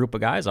core group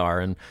of guys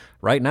are. And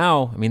right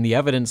now, I mean, the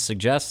evidence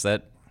suggests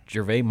that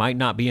Gervais might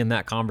not be in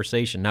that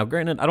conversation. Now,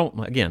 granted,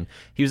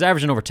 he was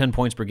averaging over 10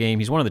 points per game.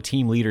 He's one of the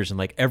team leaders in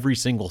like every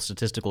single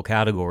statistical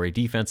category,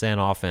 defense and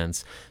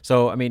offense.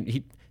 So, I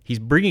mean, he's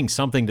bringing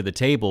something to the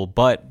table,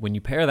 but when you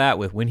pair that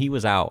with when he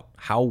was out,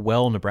 how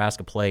well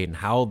Nebraska played and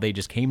how they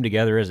just came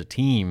together as a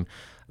team,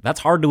 that's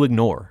hard to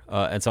ignore.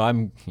 And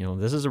so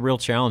this is a real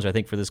challenge, I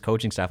think, for this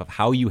coaching staff of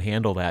how you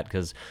handle that,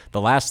 because the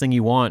last thing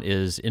you want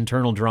is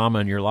internal drama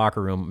in your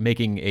locker room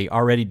making a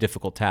already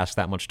difficult task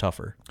that much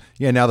tougher.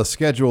 Yeah, now the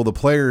schedule, the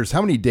players,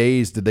 how many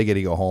days did they get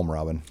to go home,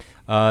 Robin?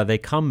 They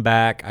come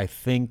back, I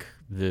think,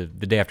 the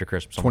day after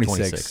Christmas,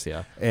 26th,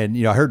 yeah. And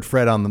I heard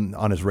Fred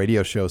on his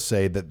radio show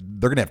say that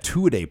they're going to have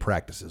 2-a-day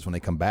practices when they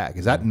come back.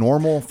 Is that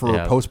normal for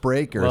a post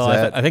break, or is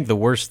that? I think the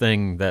worst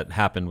thing that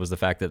happened was the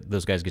fact that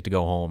those guys get to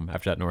go home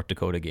after that North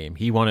Dakota game.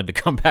 He wanted to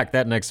come back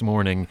that next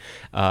morning.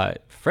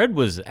 Fred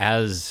was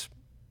as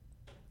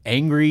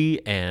angry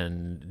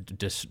and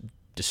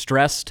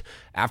distressed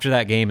after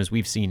that game as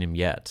we've seen him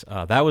yet.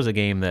 That was a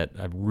game that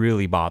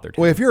really bothered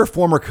him. Well, if you're a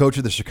former coach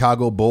of the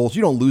Chicago Bulls,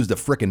 you don't lose to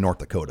frickin' North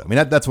Dakota. I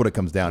mean, that's what it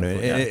comes down to.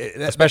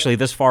 Yeah. Especially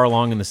this far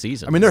along in the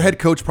season. I mean, their head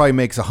coach probably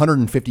makes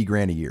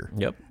 $150,000 a year.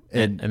 Yep.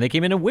 And they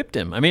came in and whipped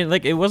him. I mean,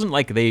 like, it wasn't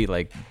like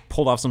they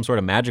pulled off some sort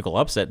of magical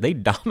upset. They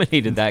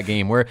dominated that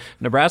game where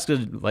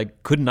Nebraska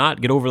could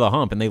not get over the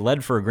hump, and they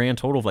led for a grand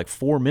total of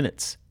 4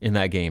 minutes in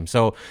that game.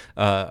 So,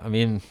 I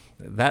mean,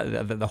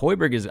 that the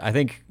Hoiberg is, I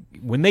think,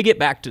 when they get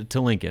back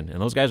to Lincoln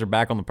and those guys are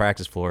back on the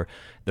practice floor,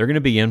 they're going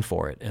to be in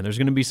for it, and there's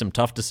going to be some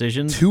tough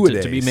decisions to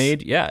be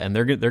made. Yeah, and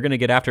they're going to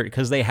get after it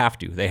because they have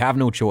to. They have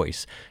no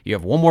choice. You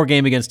have one more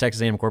game against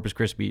Texas A&M Corpus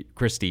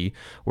Christi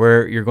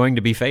where you're going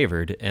to be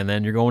favored, and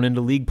then you're going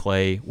into league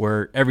play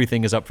where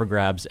everything is up for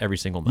grabs every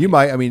single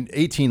night.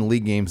 18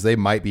 league games, they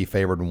might be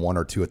favored in 1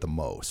 or 2 at the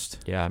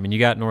most. Yeah, I mean, you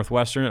got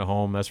Northwestern at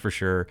home, that's for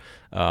sure.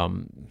 I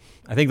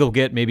think they'll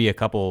get maybe a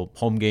couple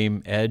home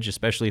game edge,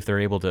 especially if they're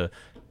able to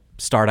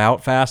start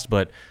out fast,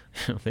 but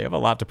they have a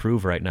lot to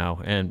prove right now.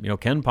 And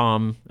Ken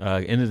Pom,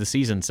 end of the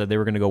season, said they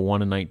were going to go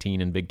 1-19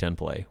 in Big Ten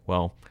play.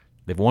 Well,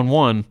 they've won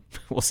 1.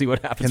 We'll see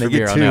what happens from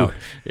here on out.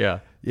 Yeah,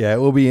 it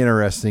will be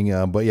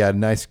interesting. But yeah,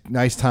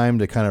 nice time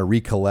to kind of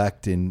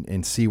recollect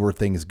and see where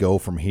things go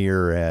from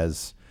here.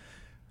 As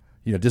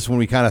just when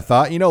we kind of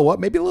thought,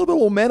 maybe a little bit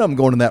of momentum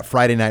going in that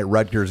Friday night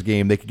Rutgers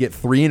game. They could get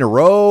 3 in a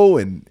row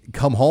and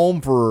come home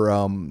for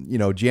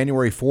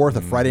January 4th,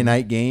 a Friday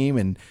night game.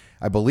 And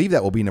I believe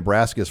that will be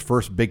Nebraska's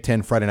first Big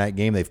Ten Friday night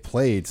game they've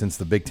played since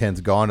the Big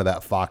Ten's gone to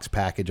that Fox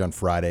package on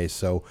Friday.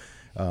 So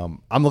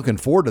I'm looking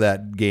forward to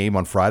that game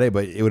on Friday,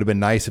 but it would have been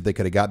nice if they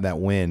could have gotten that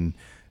win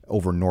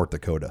over North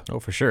Dakota. Oh,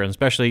 for sure. And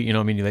especially,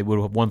 they would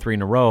have won 3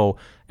 in a row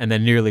and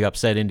then nearly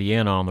upset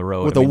Indiana on the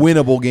road. With a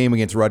winnable game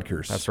against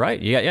Rutgers. That's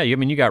right. Yeah.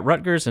 You got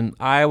Rutgers and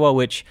Iowa,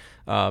 which,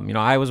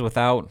 Iowa's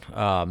without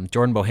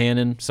Jordan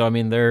Bohannon. So,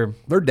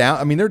 they're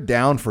down. They're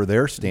down for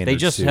their standards. They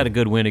just had a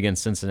good win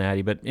against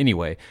Cincinnati. But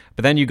anyway,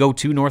 then you go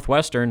to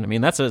Northwestern.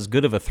 That's as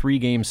good of a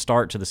 3-game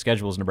start to the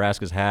schedule as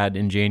Nebraska's had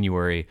in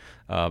January,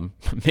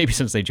 maybe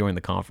since they joined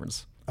the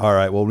conference. All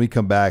right, well, when we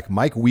come back,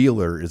 Mike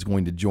Wheeler is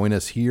going to join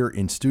us here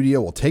in studio.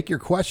 We'll take your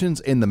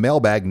questions in the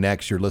mailbag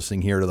next. You're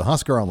listening here to the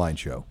Husker Online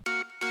Show.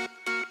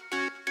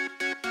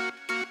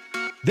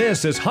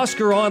 This is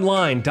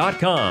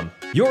HuskerOnline.com,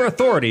 your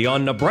authority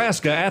on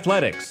Nebraska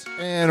athletics.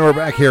 And we're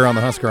back here on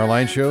the Husker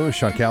Online Show.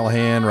 Sean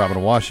Callahan,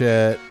 Robin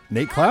Washett,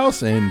 Nate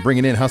Klaus, and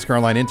bringing in Husker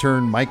Online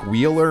intern Mike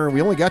Wheeler.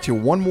 We only got you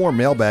one more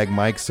mailbag,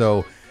 Mike,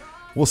 so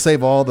we'll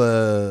save all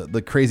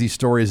the crazy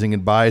stories and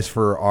goodbyes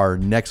for our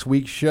next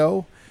week's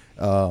show.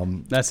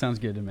 That sounds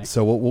good to me.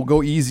 So we'll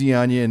go easy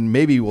on you, and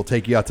maybe we'll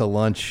take you out to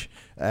lunch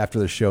after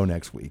the show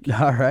next week.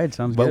 All right,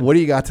 sounds good. But what do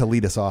you got to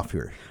lead us off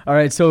here? All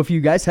right, so if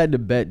you guys had to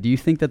bet, do you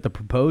think that the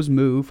proposed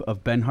move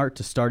of Benhart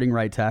to starting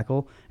right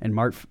tackle and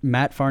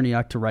Matt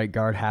Farniok to right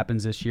guard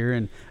happens this year?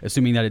 And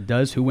assuming that it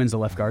does, who wins the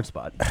left guard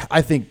spot?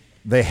 I think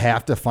they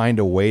have to find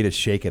a way to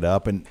shake it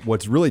up. And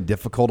what's really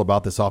difficult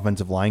about this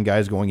offensive line,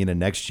 guys, going into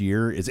next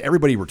year is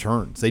everybody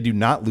returns. They do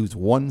not lose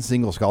one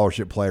single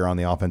scholarship player on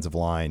the offensive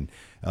line,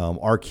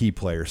 our key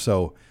players.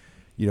 So,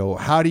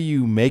 how do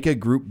you make a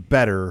group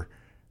better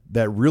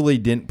that really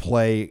didn't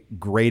play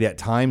great at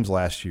times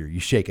last year? You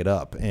shake it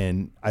up.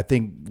 And I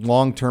think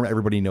long-term,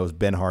 everybody knows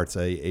Benhart's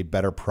a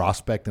better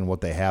prospect than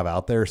what they have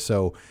out there.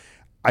 So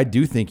I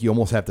do think you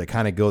almost have to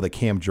kind of go the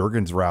Cam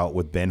Jurgens route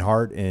with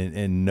Benhart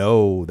and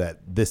know that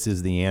this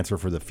is the answer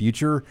for the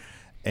future.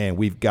 And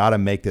we've got to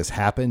make this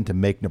happen to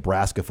make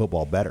Nebraska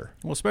football better.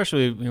 Well,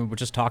 especially, we're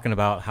just talking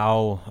about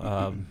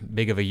how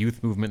big of a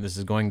youth movement this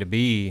is going to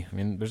be. I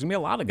mean, there's going to be a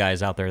lot of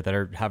guys out there that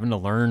are having to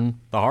learn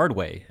the hard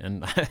way.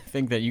 And I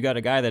think that you got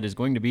a guy that is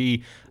going to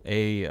be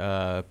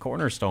a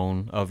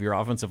cornerstone of your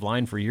offensive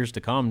line for years to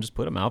come. Just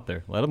put him out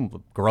there. Let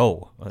him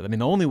grow. I mean,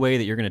 the only way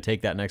that you're going to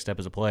take that next step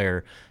as a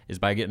player is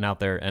by getting out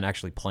there and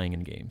actually playing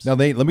in games. Now,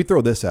 let me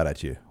throw this out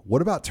at you.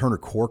 What about Turner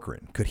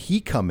Corcoran? Could he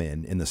come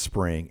in the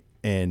spring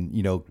and,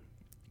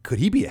 could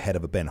he be ahead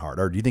of a Benhart,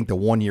 or do you think the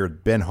 1 year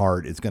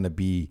Benhart is going to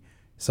be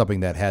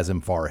something that has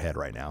him far ahead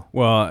right now?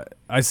 Well,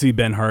 I see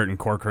Benhart and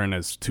Corcoran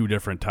as two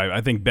different types.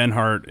 I think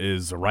Benhart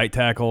is a right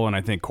tackle, and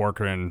I think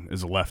Corcoran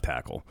is a left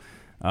tackle.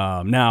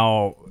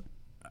 Now,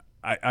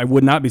 I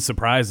would not be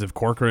surprised if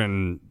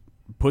Corcoran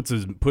puts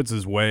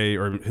his way,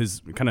 or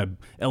his kind of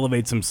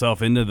elevates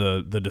himself into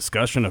the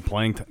discussion of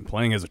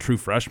playing as a true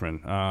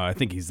freshman. I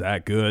think he's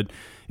that good.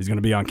 He's going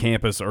to be on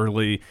campus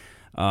early.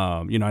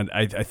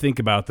 I think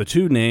about the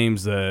two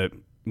names that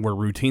were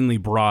routinely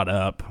brought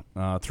up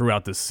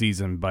throughout this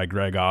season by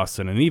Greg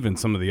Austin, and even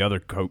some of the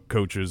other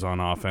coaches on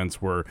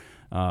offense were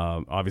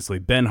obviously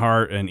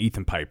Benhart and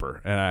Ethan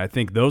Piper. And I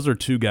think those are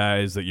two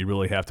guys that you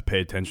really have to pay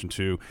attention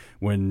to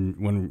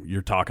when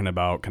you're talking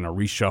about kind of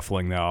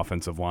reshuffling the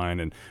offensive line,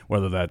 and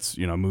whether that's,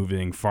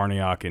 moving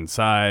Farniok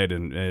inside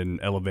and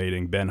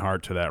elevating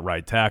Benhart to that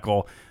right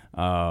tackle.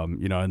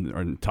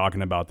 And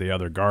talking about the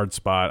other guard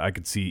spot, I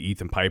could see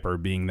Ethan Piper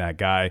being that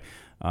guy.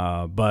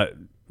 But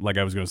like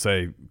I was going to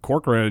say,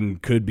 Corcoran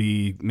could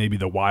be maybe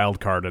the wild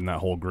card in that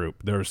whole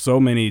group. There are so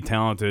many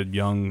talented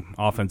young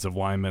offensive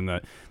linemen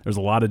that there's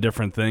a lot of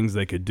different things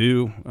they could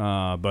do.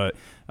 But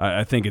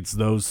I think it's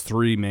those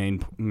three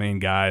main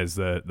guys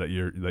that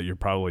you're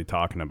probably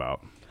talking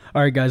about.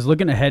 All right, guys,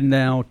 looking ahead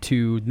now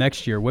to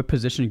next year, what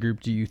position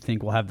group do you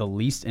think will have the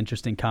least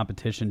interesting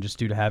competition just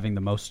due to having the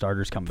most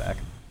starters come back?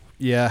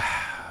 Yeah,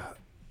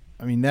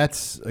 I mean,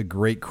 that's a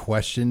great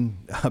question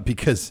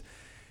because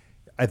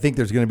I think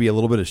there's going to be a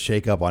little bit of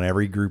shakeup on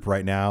every group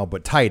right now,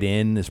 but tight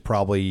end is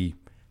probably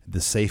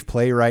the safe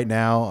play right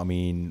now. I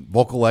mean,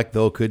 Vokalek,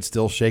 though, could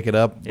still shake it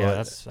up. Yeah,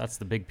 but, that's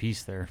the big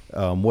piece there.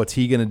 What's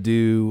he going to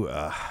do?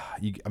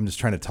 I'm just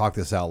trying to talk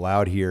this out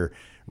loud here.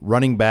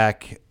 Running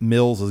back,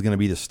 Mills is going to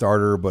be the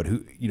starter, but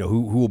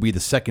who will be the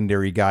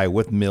secondary guy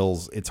with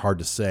Mills? It's hard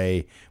to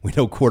say. We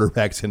know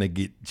quarterback's going to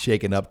get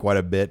shaken up quite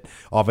a bit.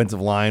 Offensive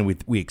line,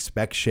 we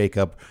expect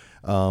shakeup.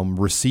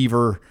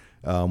 Receiver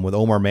with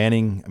Omar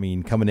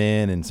Manning, coming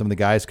in, and some of the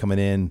guys coming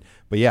in.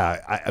 But yeah,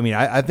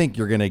 I think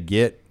you're going to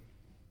get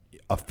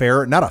a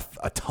fair, not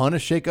a ton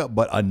of shakeup,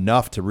 but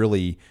enough to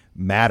really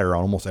matter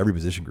on almost every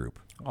position group.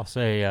 I'll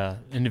say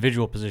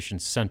individual position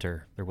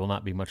center. There will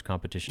not be much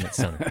competition at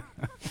center.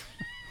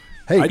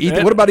 Hey,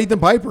 Ethan, what about Ethan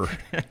Piper?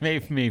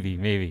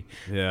 Maybe.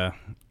 Yeah,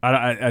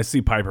 I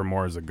see Piper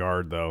more as a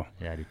guard, though.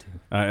 Yeah, I do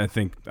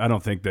too. I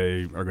don't think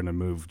they are going to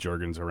move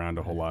Jurgens around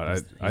a whole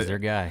lot. He's their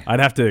guy. I'd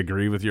have to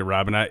agree with you,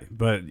 Robin.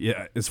 But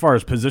yeah, as far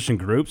as position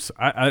groups,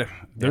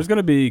 there's going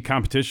to be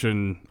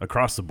competition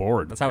across the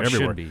board. That's how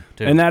everywhere. It should be,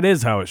 too. And that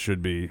is how it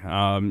should be.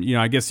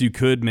 I guess you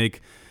could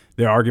make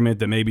the argument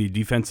that maybe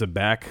defensive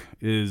back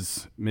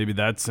maybe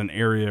that's an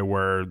area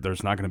where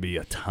there's not going to be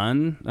a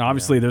ton.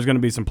 Obviously, there's going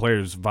to be some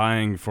players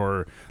vying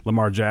for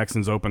Lamar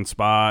Jackson's open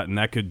spot, and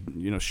that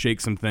could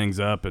shake some things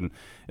up, and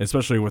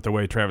especially with the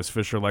way Travis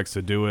Fisher likes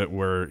to do it,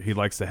 where he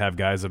likes to have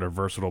guys that are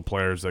versatile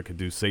players that could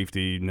do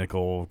safety,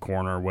 nickel,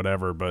 corner,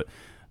 whatever. But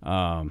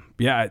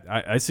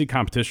I see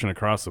competition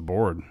across the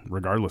board,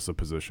 regardless of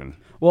position.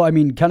 Well,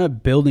 kind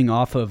of building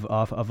off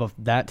of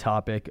that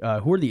topic,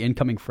 who are the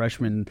incoming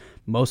freshmen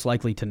most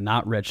likely to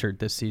not redshirt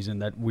this season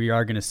that we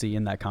are going to see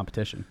in that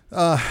competition?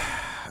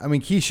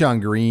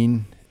 Keyshawn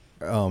Green.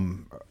 Are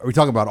we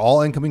talking about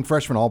all incoming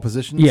freshmen, all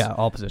positions? Yeah,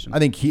 all positions. I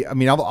think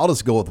I'll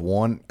just go with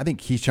one. I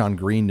think Keyshawn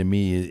Green to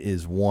me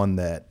is one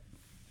that,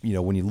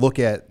 when you look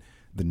at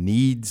the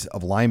needs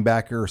of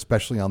linebacker,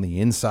 especially on the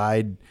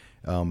inside,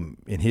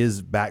 in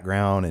his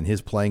background and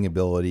his playing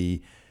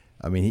ability,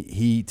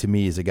 he to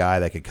me is a guy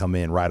that could come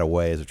in right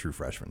away as a true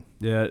freshman.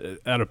 Yeah,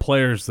 out of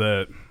players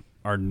that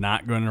are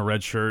not going to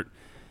redshirt,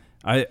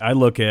 I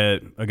look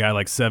at a guy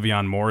like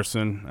Sevion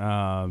Morrison.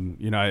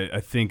 I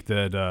think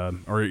that,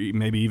 or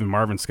maybe even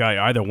Marvin Scott,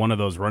 either one of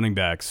those running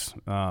backs.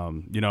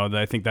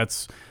 I think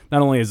that's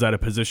not only is that a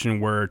position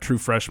where true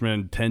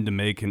freshmen tend to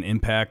make an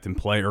impact and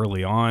play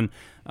early on,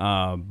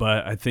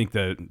 but I think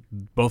that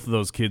both of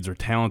those kids are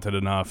talented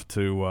enough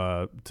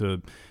to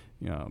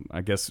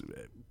I guess,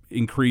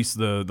 increase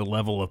the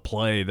level of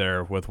play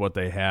there with what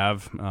they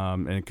have,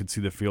 and could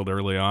see the field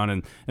early on.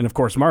 And of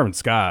course, Marvin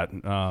Scott,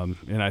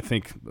 and I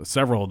think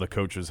several of the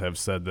coaches have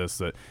said this,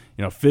 that,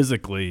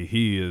 physically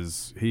he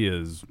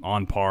is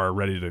on par,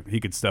 he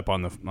could step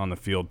on the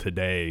field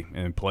today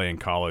and play in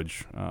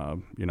college,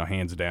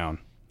 hands down.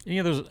 Any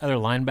of those other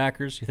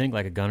linebackers you think,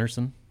 like a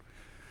Gunnarsson?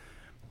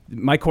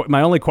 My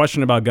only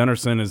question about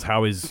Gunnarsson is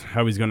how he's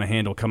going to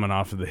handle coming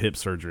off of the hip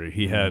surgery.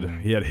 He had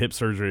hip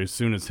surgery as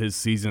soon as his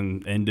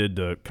season ended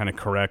to kind of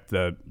correct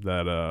his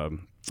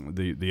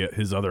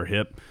other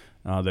hip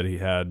that he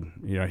had.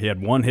 He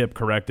had one hip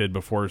corrected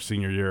before his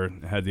senior year,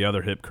 had the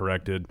other hip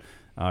corrected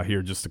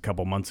here just a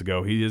couple months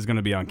ago. He is going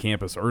to be on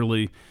campus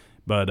early.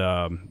 But,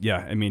 I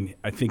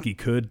think he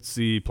could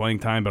see playing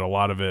time, but a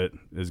lot of it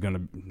is going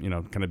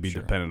to, kind of be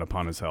dependent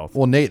upon his health.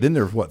 Well, Nate, then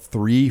there's,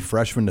 3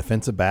 freshman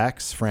defensive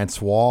backs,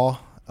 Francois,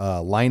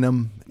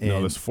 Lynham.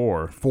 No, there's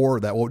 4. 4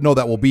 that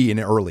will be in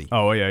early.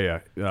 Oh, yeah.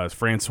 It's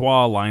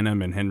Francois,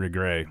 Lynham, and Henry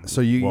Gray.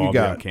 So you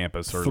got on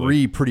campus early.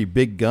 3 pretty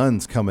big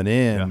guns coming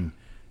in.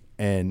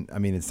 Yeah. And,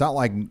 it's not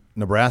like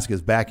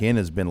Nebraska's back end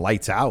has been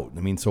lights out.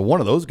 So one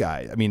of those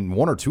guys, 1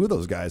 or 2 of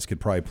those guys could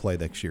probably play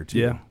next year too.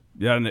 Yeah.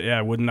 Yeah,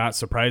 it would not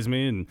surprise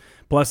me. And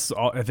plus,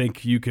 I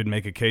think you could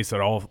make a case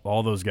that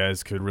all those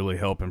guys could really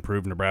help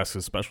improve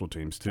Nebraska's special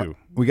teams too.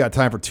 We got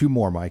time for 2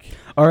 more, Mike.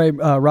 All right,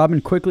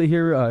 Robin, quickly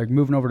here,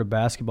 moving over to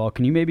basketball.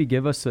 Can you maybe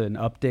give us an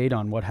update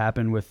on what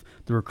happened with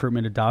the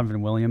recruitment of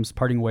Donovan Williams?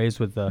 Parting ways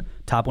with the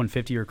top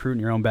 150 recruit in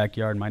your own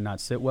backyard might not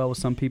sit well with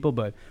some people,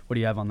 but what do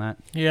you have on that?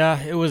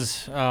 Yeah, it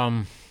was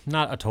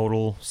not a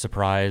total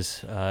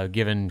surprise,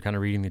 given kind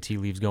of reading the tea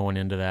leaves going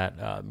into that.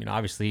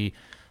 Obviously,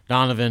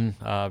 Donovan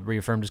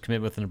reaffirmed his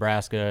commitment with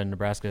Nebraska, and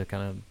Nebraska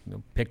kind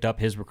of picked up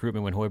his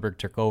recruitment when Hoiberg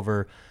took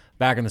over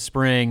back in the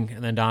spring,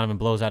 and then Donovan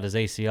blows out his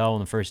ACL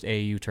in the first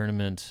AAU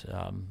tournament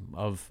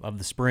of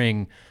the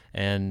spring,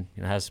 and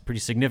has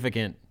pretty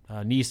significant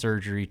knee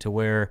surgery to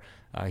where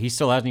he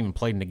still hasn't even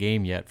played in a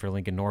game yet for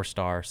Lincoln North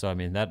Star. So,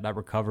 that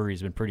recovery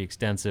has been pretty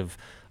extensive.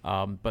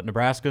 But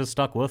Nebraska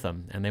stuck with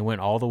him, and they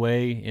went all the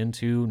way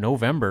into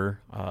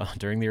November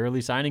during the early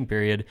signing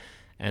period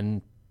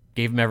and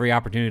gave him every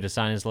opportunity to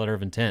sign his letter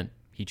of intent.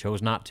 He chose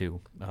not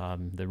to.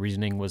 The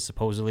reasoning was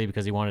supposedly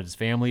because he wanted his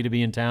family to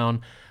be in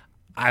town.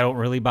 I don't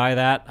really buy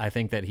that. I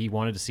think that he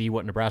wanted to see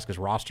what Nebraska's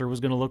roster was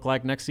going to look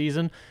like next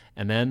season.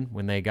 And then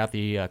when they got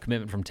the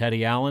commitment from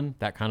Teddy Allen,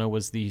 that kind of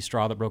was the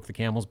straw that broke the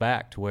camel's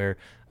back, to where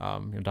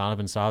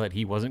Donovan saw that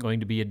he wasn't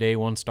going to be a day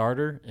one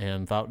starter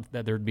and thought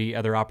that there'd be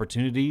other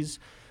opportunities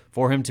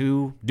for him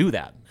to do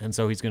that. And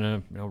so he's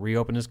going to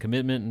reopen his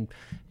commitment.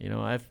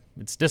 And,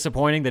 it's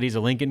disappointing that he's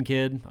a Lincoln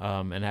kid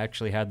and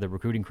actually had the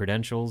recruiting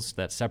credentials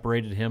that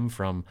separated him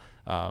from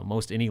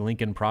most any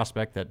Lincoln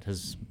prospect that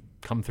has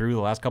come through the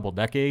last couple of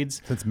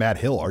decades. Since Matt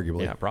Hill,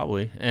 arguably. Yeah,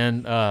 probably.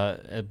 And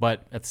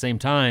but at the same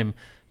time,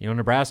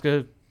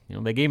 Nebraska,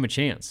 they gave him a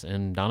chance,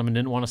 and Donovan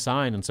didn't want to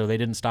sign, and so they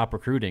didn't stop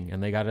recruiting.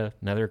 And they got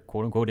another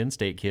quote-unquote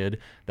in-state kid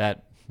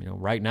that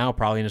right now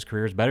probably in his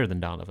career is better than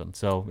Donovan.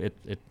 So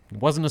it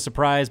wasn't a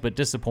surprise, but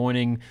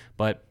disappointing.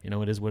 But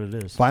it is what it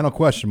is. Final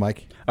question,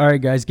 Mike. All right,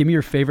 guys, give me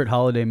your favorite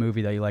holiday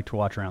movie that you like to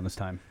watch around this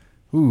time.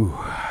 Ooh,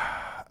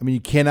 you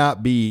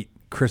cannot beat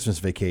Christmas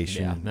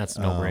Vacation. Yeah, that's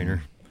a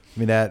no-brainer.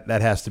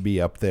 That has to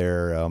be up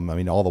there.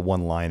 All the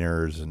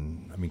one-liners,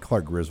 and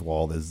Clark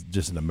Griswold is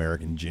just an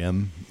American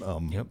gem.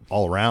 Yep.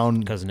 All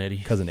around. Cousin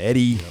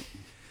Eddie.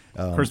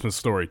 Yep. Christmas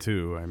Story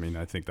too.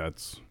 I think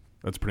that's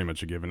pretty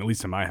much a given. At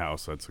least in my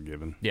house, that's a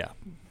given. Yeah.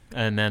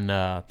 And then,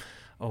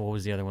 what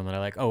was the other one that I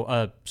like?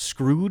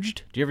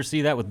 Scrooged. Do you ever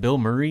see that with Bill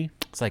Murray?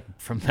 It's like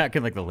from back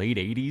in the late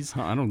 80s.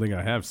 I don't think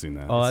I have seen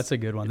that. Oh, that's a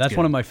good one. That's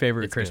one of my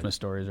favorite It's Christmas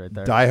stories right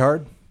there. Die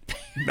Hard?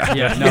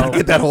 Yeah, no.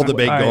 Get that whole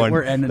debate All right, going.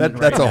 we're ending that's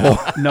it a right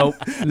whole. Nope.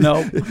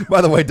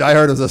 By the way, Die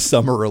Hard was a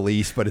summer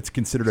release, but it's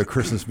considered a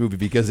Christmas movie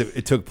because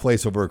it took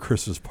place over a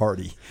Christmas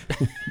party.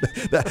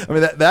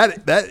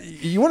 that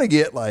you want to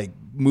get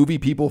movie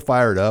people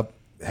fired up.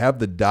 Have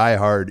the Die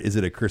Hard, is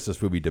it a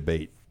Christmas movie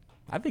debate?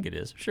 I think it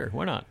is. Sure,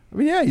 why not?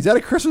 He's at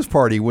a Christmas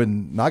party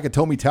when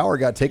Nakatomi Tower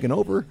got taken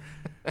over.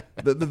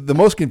 The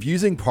most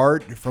confusing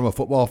part from a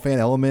football fan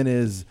element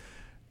is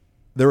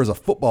there was a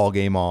football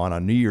game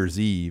on New Year's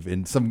Eve,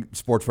 and some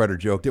sports writer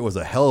joked it was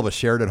a hell of a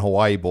Sheridan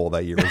Hawaii Bowl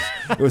that year.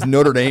 It was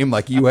Notre Dame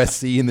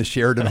USC in the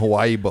Sheridan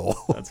Hawaii Bowl.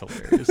 That's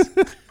hilarious.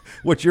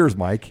 What's yours,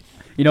 Mike?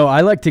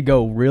 I like to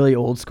go really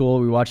old school.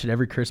 We watch it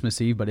every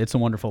Christmas Eve, but It's a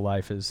Wonderful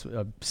Life is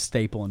a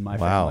staple in my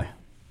family.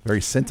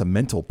 Very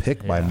sentimental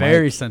pick by Mike.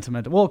 Very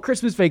sentimental. Well,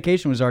 Christmas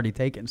Vacation was already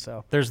taken,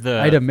 so There's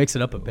I had to mix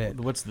it up a bit.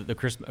 What's the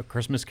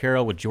Christmas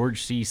Carol with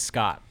George C.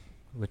 Scott?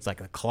 It's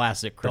like a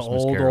classic The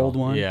Christmas old, Carol. old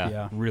one? Yeah,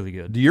 Yeah. really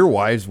good. Do your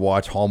wives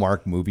watch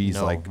Hallmark movies?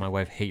 No, Like, my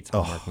wife hates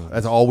Hallmark movies.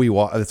 that's all we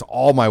watch. That's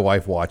all my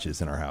wife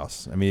watches in our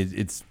house. I mean,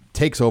 it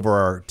takes over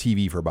our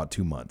TV for about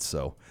 2 months.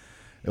 So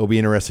it'll be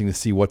interesting to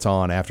see what's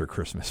on after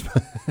Christmas.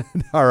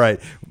 All right,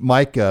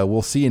 Mike,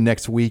 we'll see you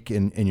next week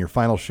in your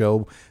final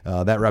show.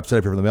 That wraps it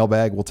up here for the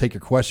mailbag. We'll take your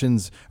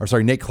questions.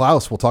 Nate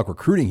Klaus will talk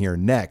recruiting here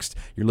next.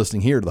 You're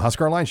listening here to the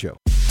Husker Online Show.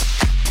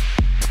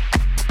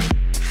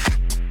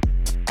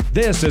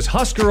 This is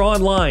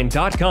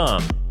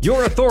HuskerOnline.com,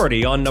 your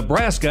authority on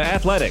Nebraska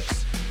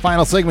athletics.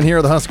 Final segment here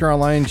of the Husker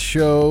Online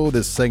Show.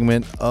 This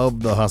segment of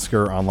the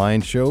Husker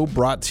Online Show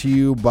brought to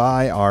you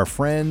by our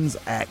friends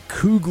at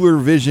Kugler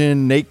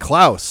Vision. Nate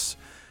Klaus,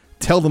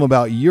 tell them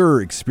about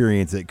your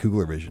experience at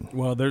Kugler Vision.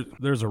 Well,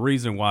 there's a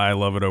reason why I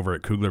love it over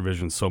at Kugler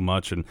Vision so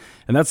much, and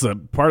that's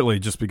partly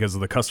just because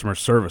of the customer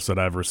service that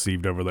I've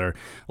received over there.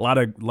 A lot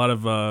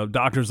of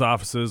doctors'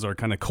 offices are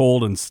kind of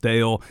cold and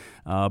stale,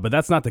 but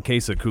that's not the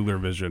case at Kugler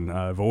Vision.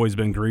 I've always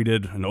been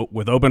greeted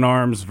with open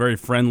arms, very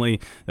friendly.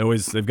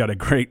 They've got a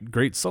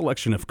great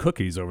selection of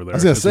cookies over there. I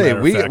was going to say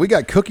we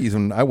got cookies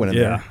when I went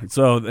in there. Yeah,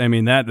 so I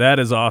mean that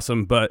is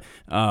awesome, but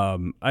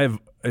I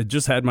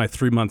just had my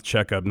 3-month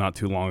checkup not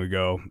too long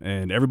ago,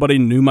 and everybody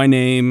knew my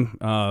name,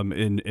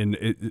 and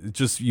it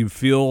just, you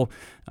feel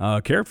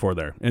cared for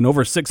there. And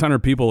over 600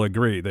 people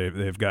agree.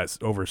 They've got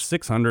over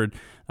 600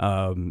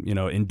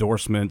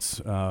 endorsements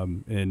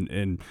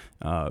and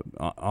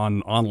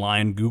on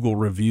online Google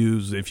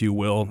reviews, if you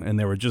will, and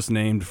they were just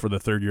named for the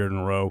 3rd year in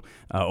a row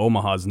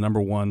Omaha's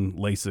 #1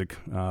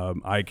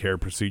 LASIK eye care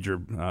procedure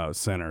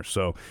center.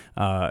 So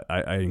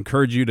I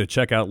encourage you to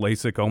check out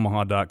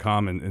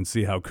LASIKOmaha.com and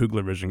see how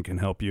Kugler Vision can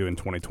help you in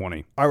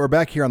 2020. All right, we're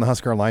back here on the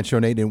Husker Online Show,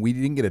 Nate, and we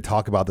didn't get to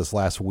talk about this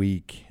last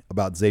week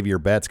about Xavier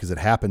Betts because it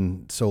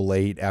happened so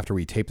late after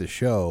we taped the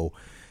show,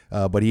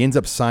 but he ends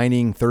up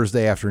signing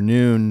Thursday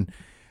afternoon.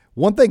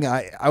 One thing,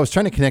 I was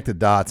trying to connect the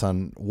dots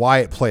on why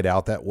it played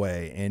out that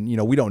way, and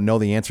we don't know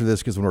the answer to this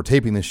because when we're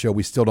taping this show,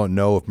 we still don't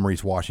know if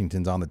Maurice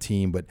Washington's on the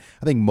team, but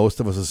I think most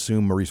of us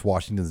assume Maurice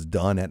Washington's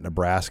done at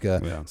Nebraska.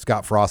 Yeah.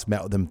 Scott Frost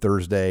met with him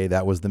Thursday.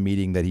 That was the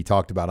meeting that he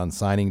talked about on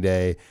signing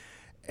day.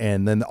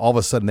 And then all of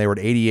a sudden they were at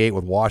 88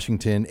 with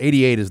Washington.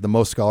 88 is the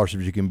most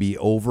scholarships you can be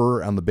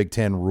over on the Big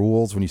Ten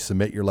rules when you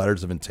submit your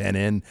letters of intent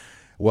in.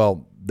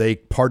 Well, they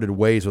parted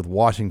ways with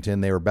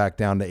Washington. They were back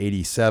down to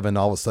 87.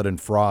 All of a sudden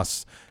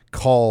Frost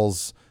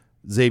calls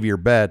Xavier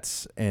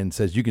Betts and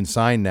says, you can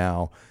sign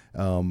now.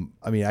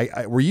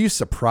 Were you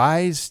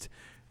surprised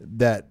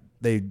that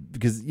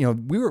because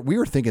we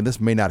were thinking this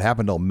may not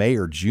happen until May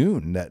or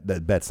June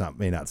that Betts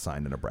may not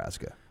sign to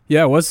Nebraska.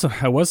 Yeah, I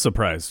was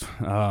surprised,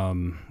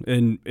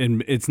 and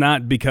it's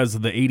not because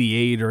of the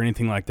 88 or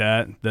anything like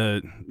that.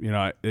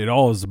 It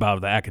all is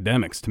about the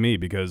academics to me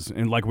because,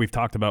 and like we've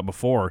talked about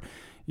before,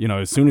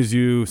 as soon as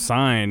you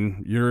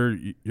sign,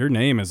 your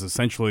name is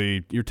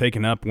essentially, you're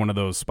taking up one of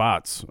those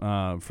spots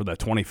for that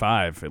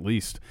 25 at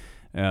least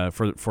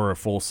for a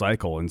full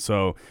cycle, and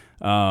so.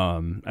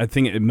 I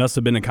think it must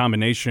have been a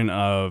combination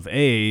of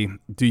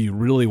do you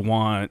really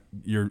want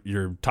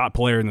your top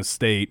player in the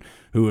state,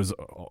 who is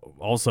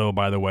also,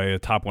 by the way, a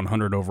top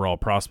 100 overall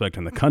prospect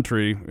in the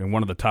country and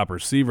one of the top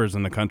receivers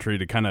in the country,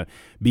 to kind of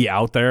be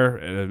out there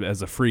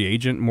as a free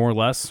agent, more or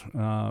less,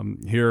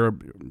 here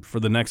for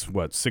the next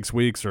 6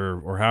 weeks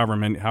or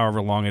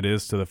however long it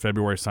is to the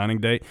February signing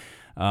date,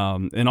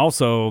 and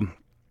also.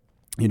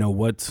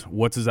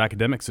 What's his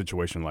academic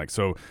situation like?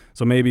 So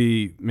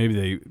maybe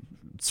they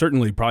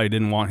certainly probably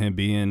didn't want him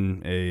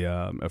being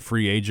a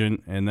free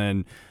agent, and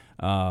then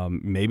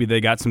maybe they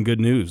got some good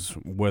news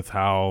with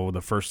how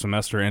the first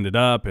semester ended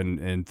up,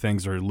 and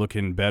things are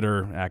looking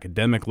better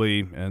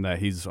academically, and that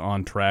he's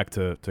on track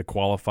to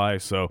qualify.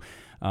 So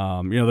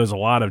there's a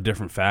lot of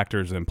different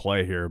factors in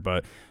play here,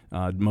 but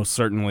most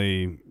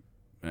certainly.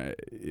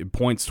 It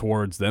points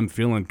towards them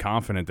feeling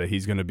confident that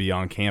he's going to be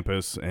on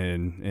campus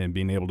and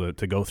being able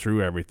to go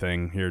through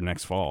everything here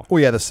next fall.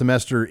 Well, yeah, the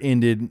semester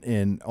ended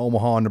in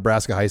Omaha and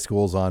Nebraska high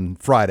schools on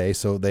Friday,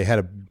 so they had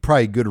a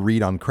probably good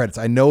read on credits.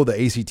 I know the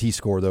ACT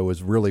score, though,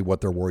 is really what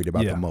they're worried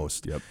about the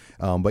most. Yep.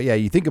 But, yeah,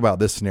 you think about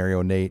this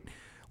scenario, Nate.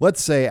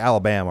 Let's say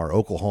Alabama or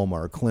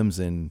Oklahoma or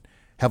Clemson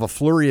have a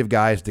flurry of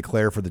guys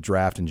declare for the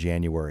draft in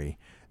January,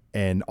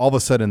 and all of a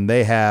sudden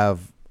they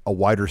have a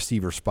wide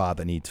receiver spot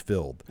that needs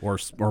filled. Or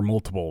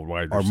multiple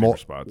wide receiver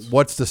spots.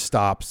 What's to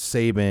stop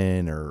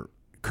Saban or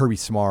Kirby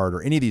Smart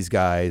or any of these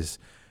guys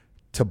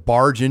to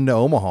barge into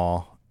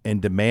Omaha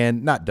and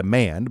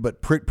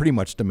pretty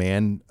much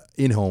demand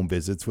in-home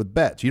visits with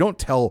Betts? You don't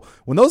tell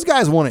 – when those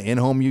guys want to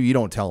in-home you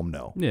don't tell them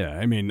no. Yeah,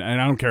 and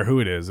I don't care who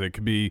it is. It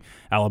could be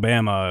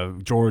Alabama,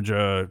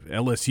 Georgia,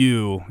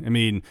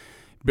 LSU.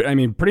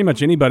 Pretty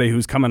much anybody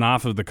who's coming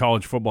off of the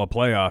college football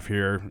playoff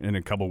here in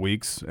a couple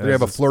weeks. They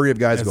have a flurry of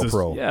guys go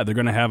pro. Yeah, they're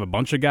going to have a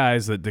bunch of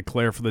guys that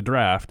declare for the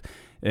draft,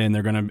 and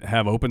they're going to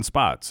have open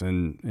spots.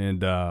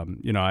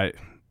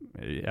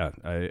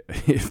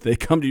 if they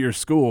come to your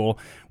school,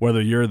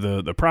 whether you're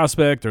the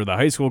prospect or the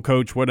high school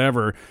coach,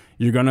 whatever,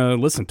 you're going to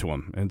listen to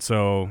them. And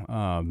so,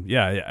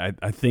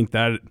 I think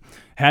that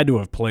had to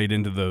have played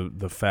into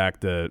the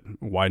fact that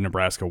why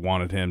Nebraska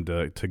wanted him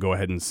to go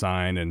ahead and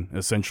sign and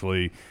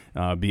essentially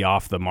be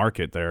off the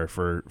market there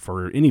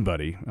for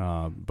anybody.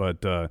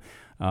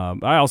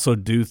 I also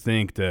do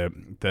think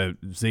that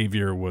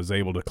Xavier was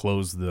able to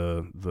close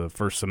the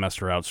first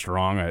semester out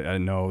strong. I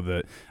know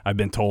that I've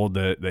been told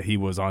that he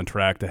was on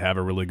track to have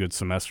a really good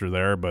semester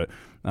there, but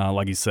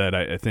like you said,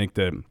 I think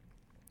that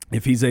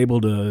if he's able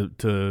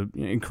to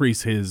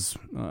increase his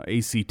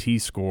ACT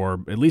score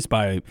at least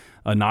by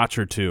a notch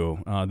or two,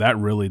 that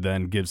really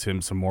then gives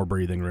him some more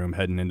breathing room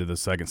heading into the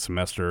second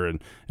semester,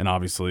 and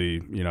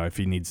obviously, if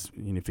he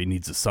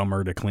needs a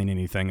summer to clean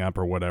anything up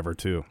or whatever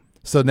too.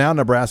 So now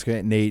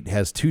Nebraska, Nate,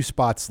 has 2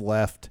 spots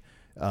left.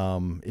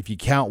 If you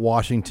count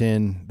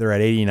Washington, they're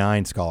at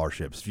 89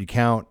 scholarships. If you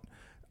count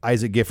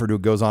Isaac Gifford, who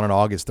goes on in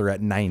August, they're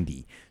at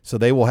 90. So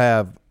they will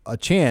have a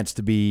chance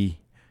to be,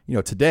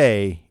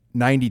 today,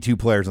 92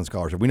 players on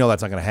scholarship. We know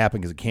that's not going to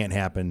happen because it can't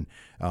happen.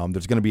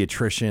 There's going to be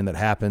attrition that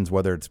happens,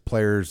 whether it's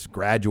players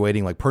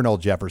graduating, like Pernell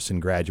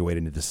Jefferson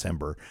graduated in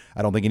December.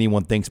 I don't think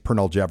anyone thinks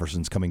Pernell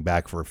Jefferson's coming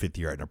back for a 5th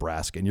year at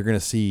Nebraska. And you're going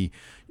to see,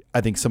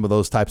 I think, some of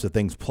those types of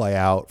things play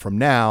out from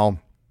now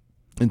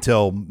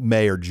until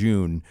May or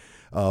June.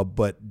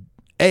 But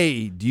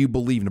do you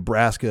believe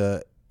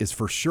Nebraska is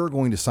for sure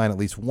going to sign at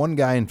least one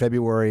guy in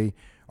February,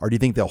 or do you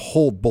think they'll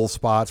hold both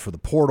spots for the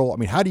portal? I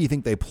mean, how do you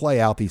think they play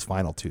out these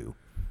final 2?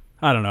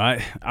 I don't know.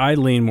 I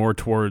lean more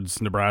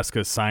towards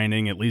Nebraska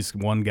signing at least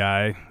one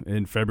guy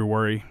in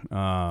February.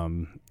 The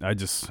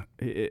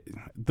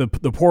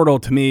portal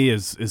to me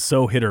is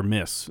so hit or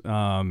miss.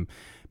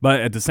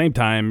 But at the same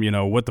time,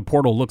 what the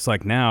portal looks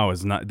like now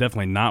is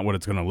definitely not what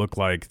it's going to look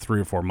like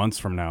 3 or 4 months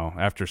from now,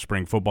 after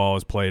spring football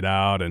is played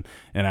out and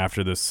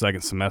after this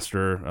second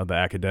semester of the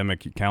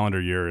academic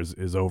calendar year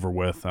is over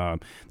with.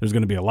 There's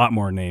going to be a lot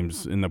more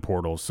names in the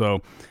portal.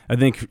 So I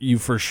think you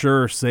for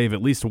sure save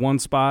at least one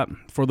spot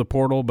for the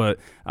portal, but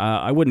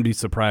I wouldn't be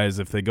surprised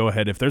if they go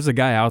ahead. If there's a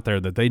guy out there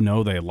that they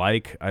know they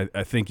like,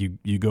 I think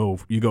you go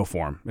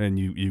for him and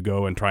you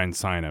go and try and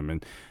sign him.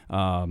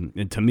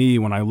 And to me,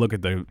 when I look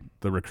at the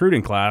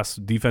recruiting class,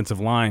 defensive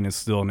line is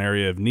still an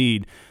area of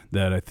need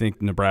that I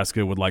think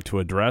Nebraska would like to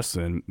address,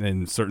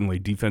 and certainly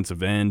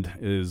defensive end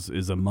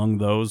is among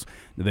those.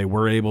 They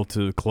were able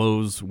to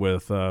close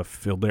with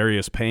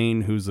Phildarius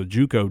Payne, who's a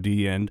JUCO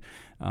D end,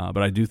 but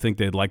I do think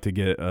they'd like to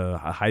get a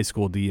high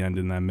school D end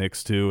in that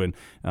mix too. And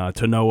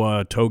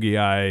Tanoa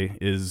Togiai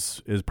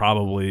is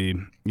probably,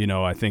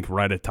 I think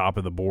right at top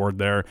of the board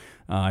there.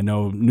 I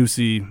know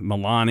Nusi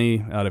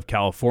Milani out of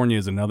California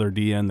is another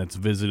D end that's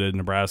visited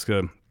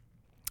Nebraska.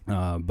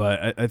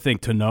 But I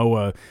think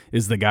Tanoa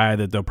is the guy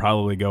that they'll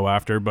probably go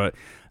after. But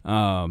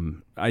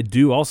I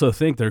do also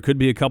think there could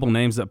be a couple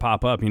names that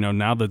pop up.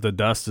 Now that the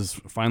dust is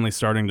finally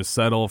starting to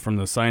settle from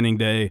the signing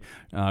day,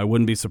 I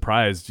wouldn't be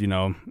surprised,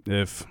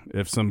 if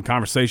some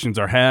conversations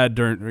are had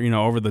during,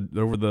 over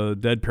the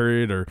dead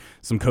period, or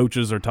some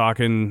coaches are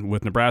talking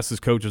with Nebraska's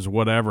coaches or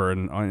whatever,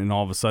 and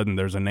all of a sudden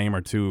there's a name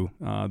or two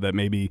that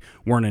maybe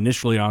weren't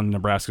initially on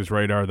Nebraska's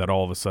radar that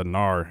all of a sudden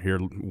are here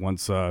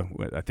once.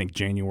 I think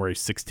January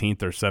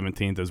 16th or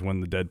 17th is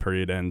when the dead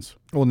period ends.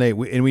 Well, Nate,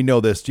 we know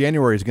this.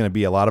 January is going to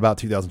be a lot about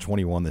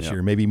 2021 this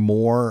year. Maybe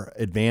more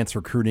advanced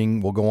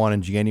recruiting will go on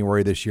in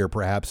January this year,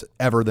 perhaps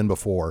ever than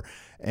before.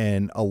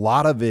 And a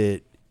lot of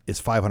it is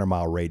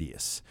 500-mile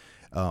radius.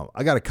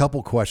 I got a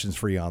couple questions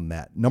for you on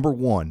that. Number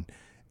one,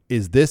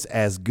 is this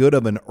as good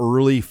of an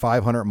early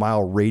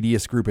 500-mile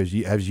radius group as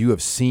you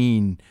have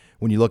seen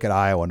when you look at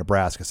Iowa,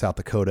 Nebraska, South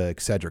Dakota, et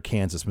cetera,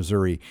 Kansas,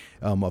 Missouri,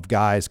 of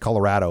guys,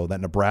 Colorado,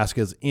 that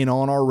Nebraska's in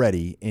on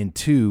already? And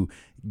 2,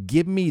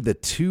 give me the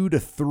 2 to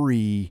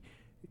 3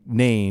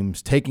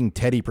 names, taking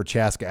Teddy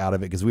Prochaska out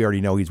of it because we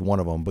already know he's one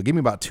of them, but give me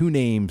about 2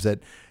 names that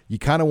you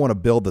kind of want to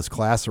build this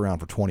class around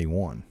for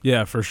 21.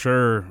 Yeah, for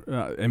sure.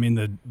 I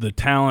mean, the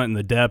talent and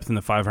the depth in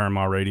the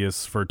 500-mile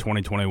radius for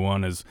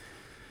 2021 is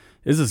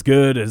as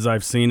good as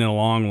I've seen in a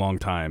long, long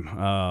time.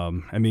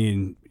 I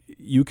mean,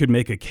 you could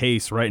make a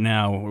case right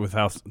now with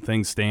how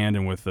things stand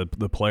and with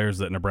the players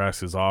that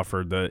Nebraska's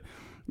offered that,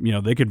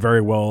 they could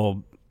very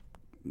well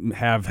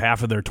have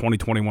half of their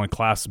 2021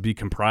 class be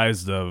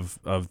comprised of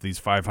these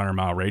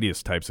 500-mile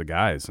radius types of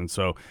guys. And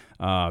so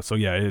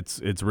yeah,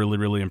 it's really,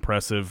 really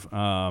impressive.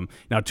 Now,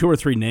 2 or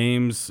 3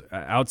 names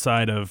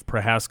outside of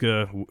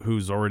Prochaska,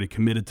 who's already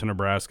committed to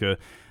Nebraska.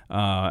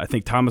 I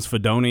think Thomas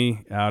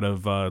Fedoni out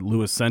of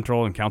Lewis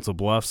Central and Council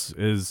Bluffs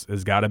is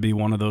got to be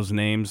one of those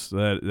names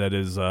that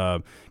is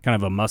kind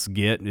of a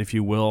must-get, if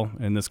you will,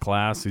 in this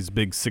class. He's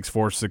big 6'4",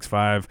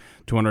 6'5",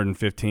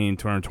 215,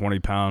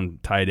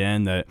 220-pound tight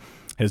end that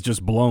has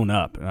just blown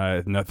up.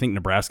 And I think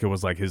Nebraska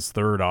was like his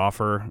 3rd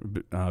offer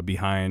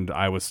behind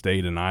Iowa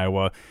State and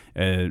Iowa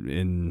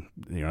in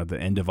the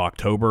end of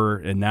October,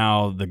 and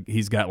now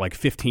he's got like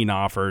 15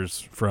 offers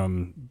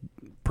from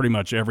pretty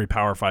much every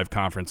Power 5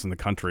 conference in the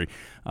country.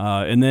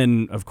 And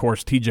then, of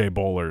course, TJ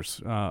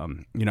Bowlers,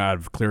 out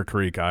of Clear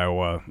Creek,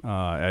 Iowa.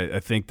 I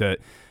think that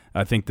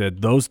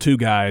those two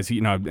guys,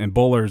 and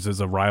Bowlers is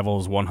a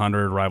Rivals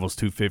 100, Rivals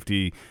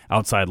 250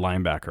 outside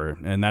linebacker,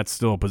 and that's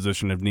still a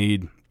position of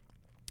need,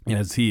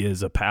 as he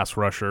is a pass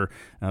rusher,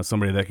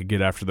 somebody that could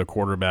get after the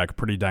quarterback,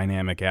 pretty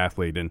dynamic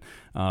athlete. And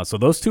so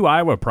those two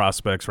Iowa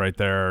prospects right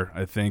there,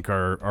 I think,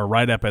 are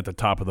right up at the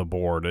top of the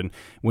board. And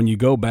when you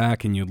go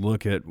back and you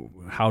look at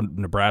how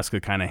Nebraska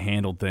kind of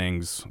handled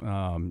things,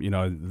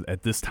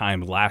 at this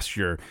time last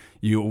year,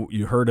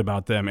 you heard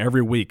about them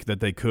every week that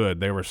they could.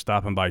 They were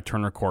stopping by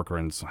Turner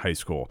Corcoran's high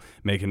school,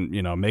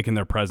 making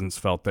their presence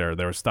felt there.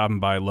 They were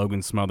stopping by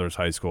Logan Smothers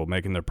High School,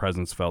 making their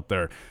presence felt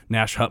there.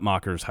 Nash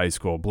Hutmacher's high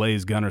school,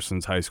 Blaze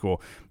Gunnarson's high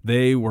school.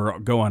 They were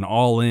going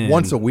all in.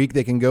 Once a week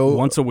they can go.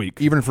 Once a week,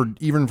 even for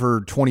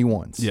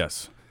 21s.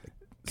 Yes.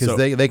 Because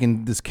they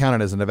can just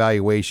count it as an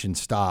evaluation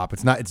stop.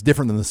 It's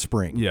different than the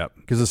spring. Yeah.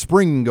 Because the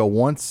spring can go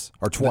once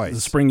or twice.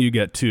 The spring you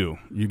get two.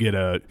 You get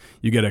a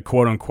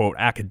quote unquote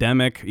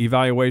academic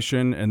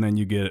evaluation, and then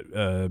you get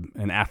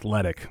an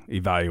athletic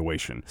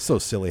evaluation. So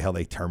silly how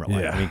they term it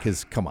like that. I mean,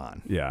 because come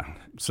on. Yeah.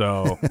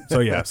 So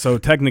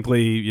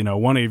technically,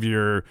 one of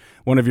your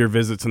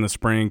visits in the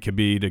spring could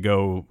be to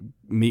go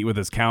meet with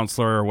his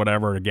counselor or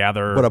whatever to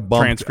gather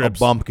transcripts.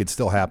 A bump could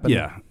still happen.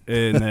 Yeah,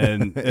 and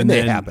then and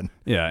they happen.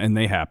 Yeah, and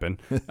they happen.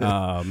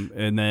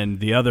 And then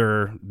the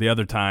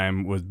other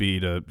time would be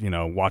to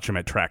watch him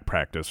at track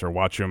practice or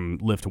watch him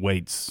lift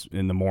weights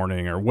in the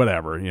morning or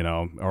whatever,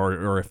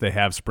 or if they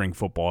have spring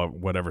football at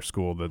whatever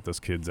school that this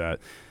kid's at,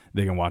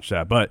 they can watch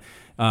that. But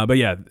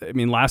yeah, I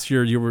mean, last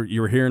year you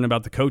were hearing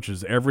about the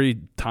coaches every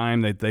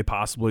time that they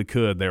possibly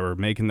could. They were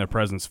making their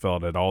presence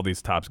felt at all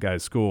these top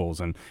guys'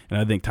 schools, and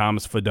I think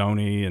Thomas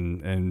Fedoni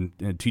and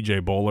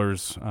TJ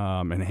Bowlers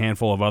and a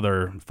handful of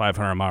other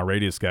 500-mile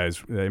radius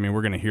guys. I mean,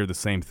 we're going to hear the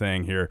same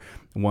thing here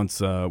once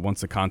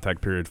the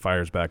contact period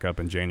fires back up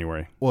in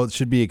January. Well, it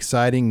should be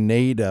exciting,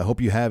 Nate. Hope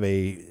you have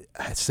a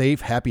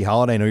safe, happy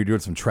holiday. I know you're doing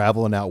some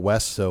traveling out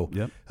west, so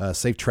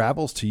safe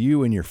travels to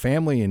you and your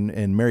family,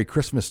 and Merry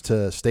Christmas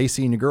to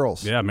Stacy and your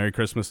girls. Yeah, Merry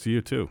Christmas to you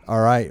too.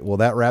 All right, well,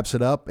 that wraps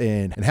it up,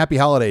 and happy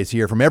holidays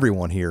here from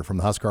everyone here from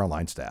the Husker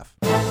Online staff.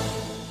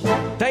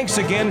 Thanks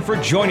again for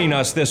joining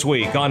us this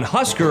week on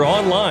Husker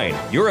Online,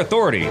 your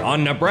authority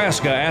on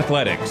Nebraska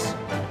athletics.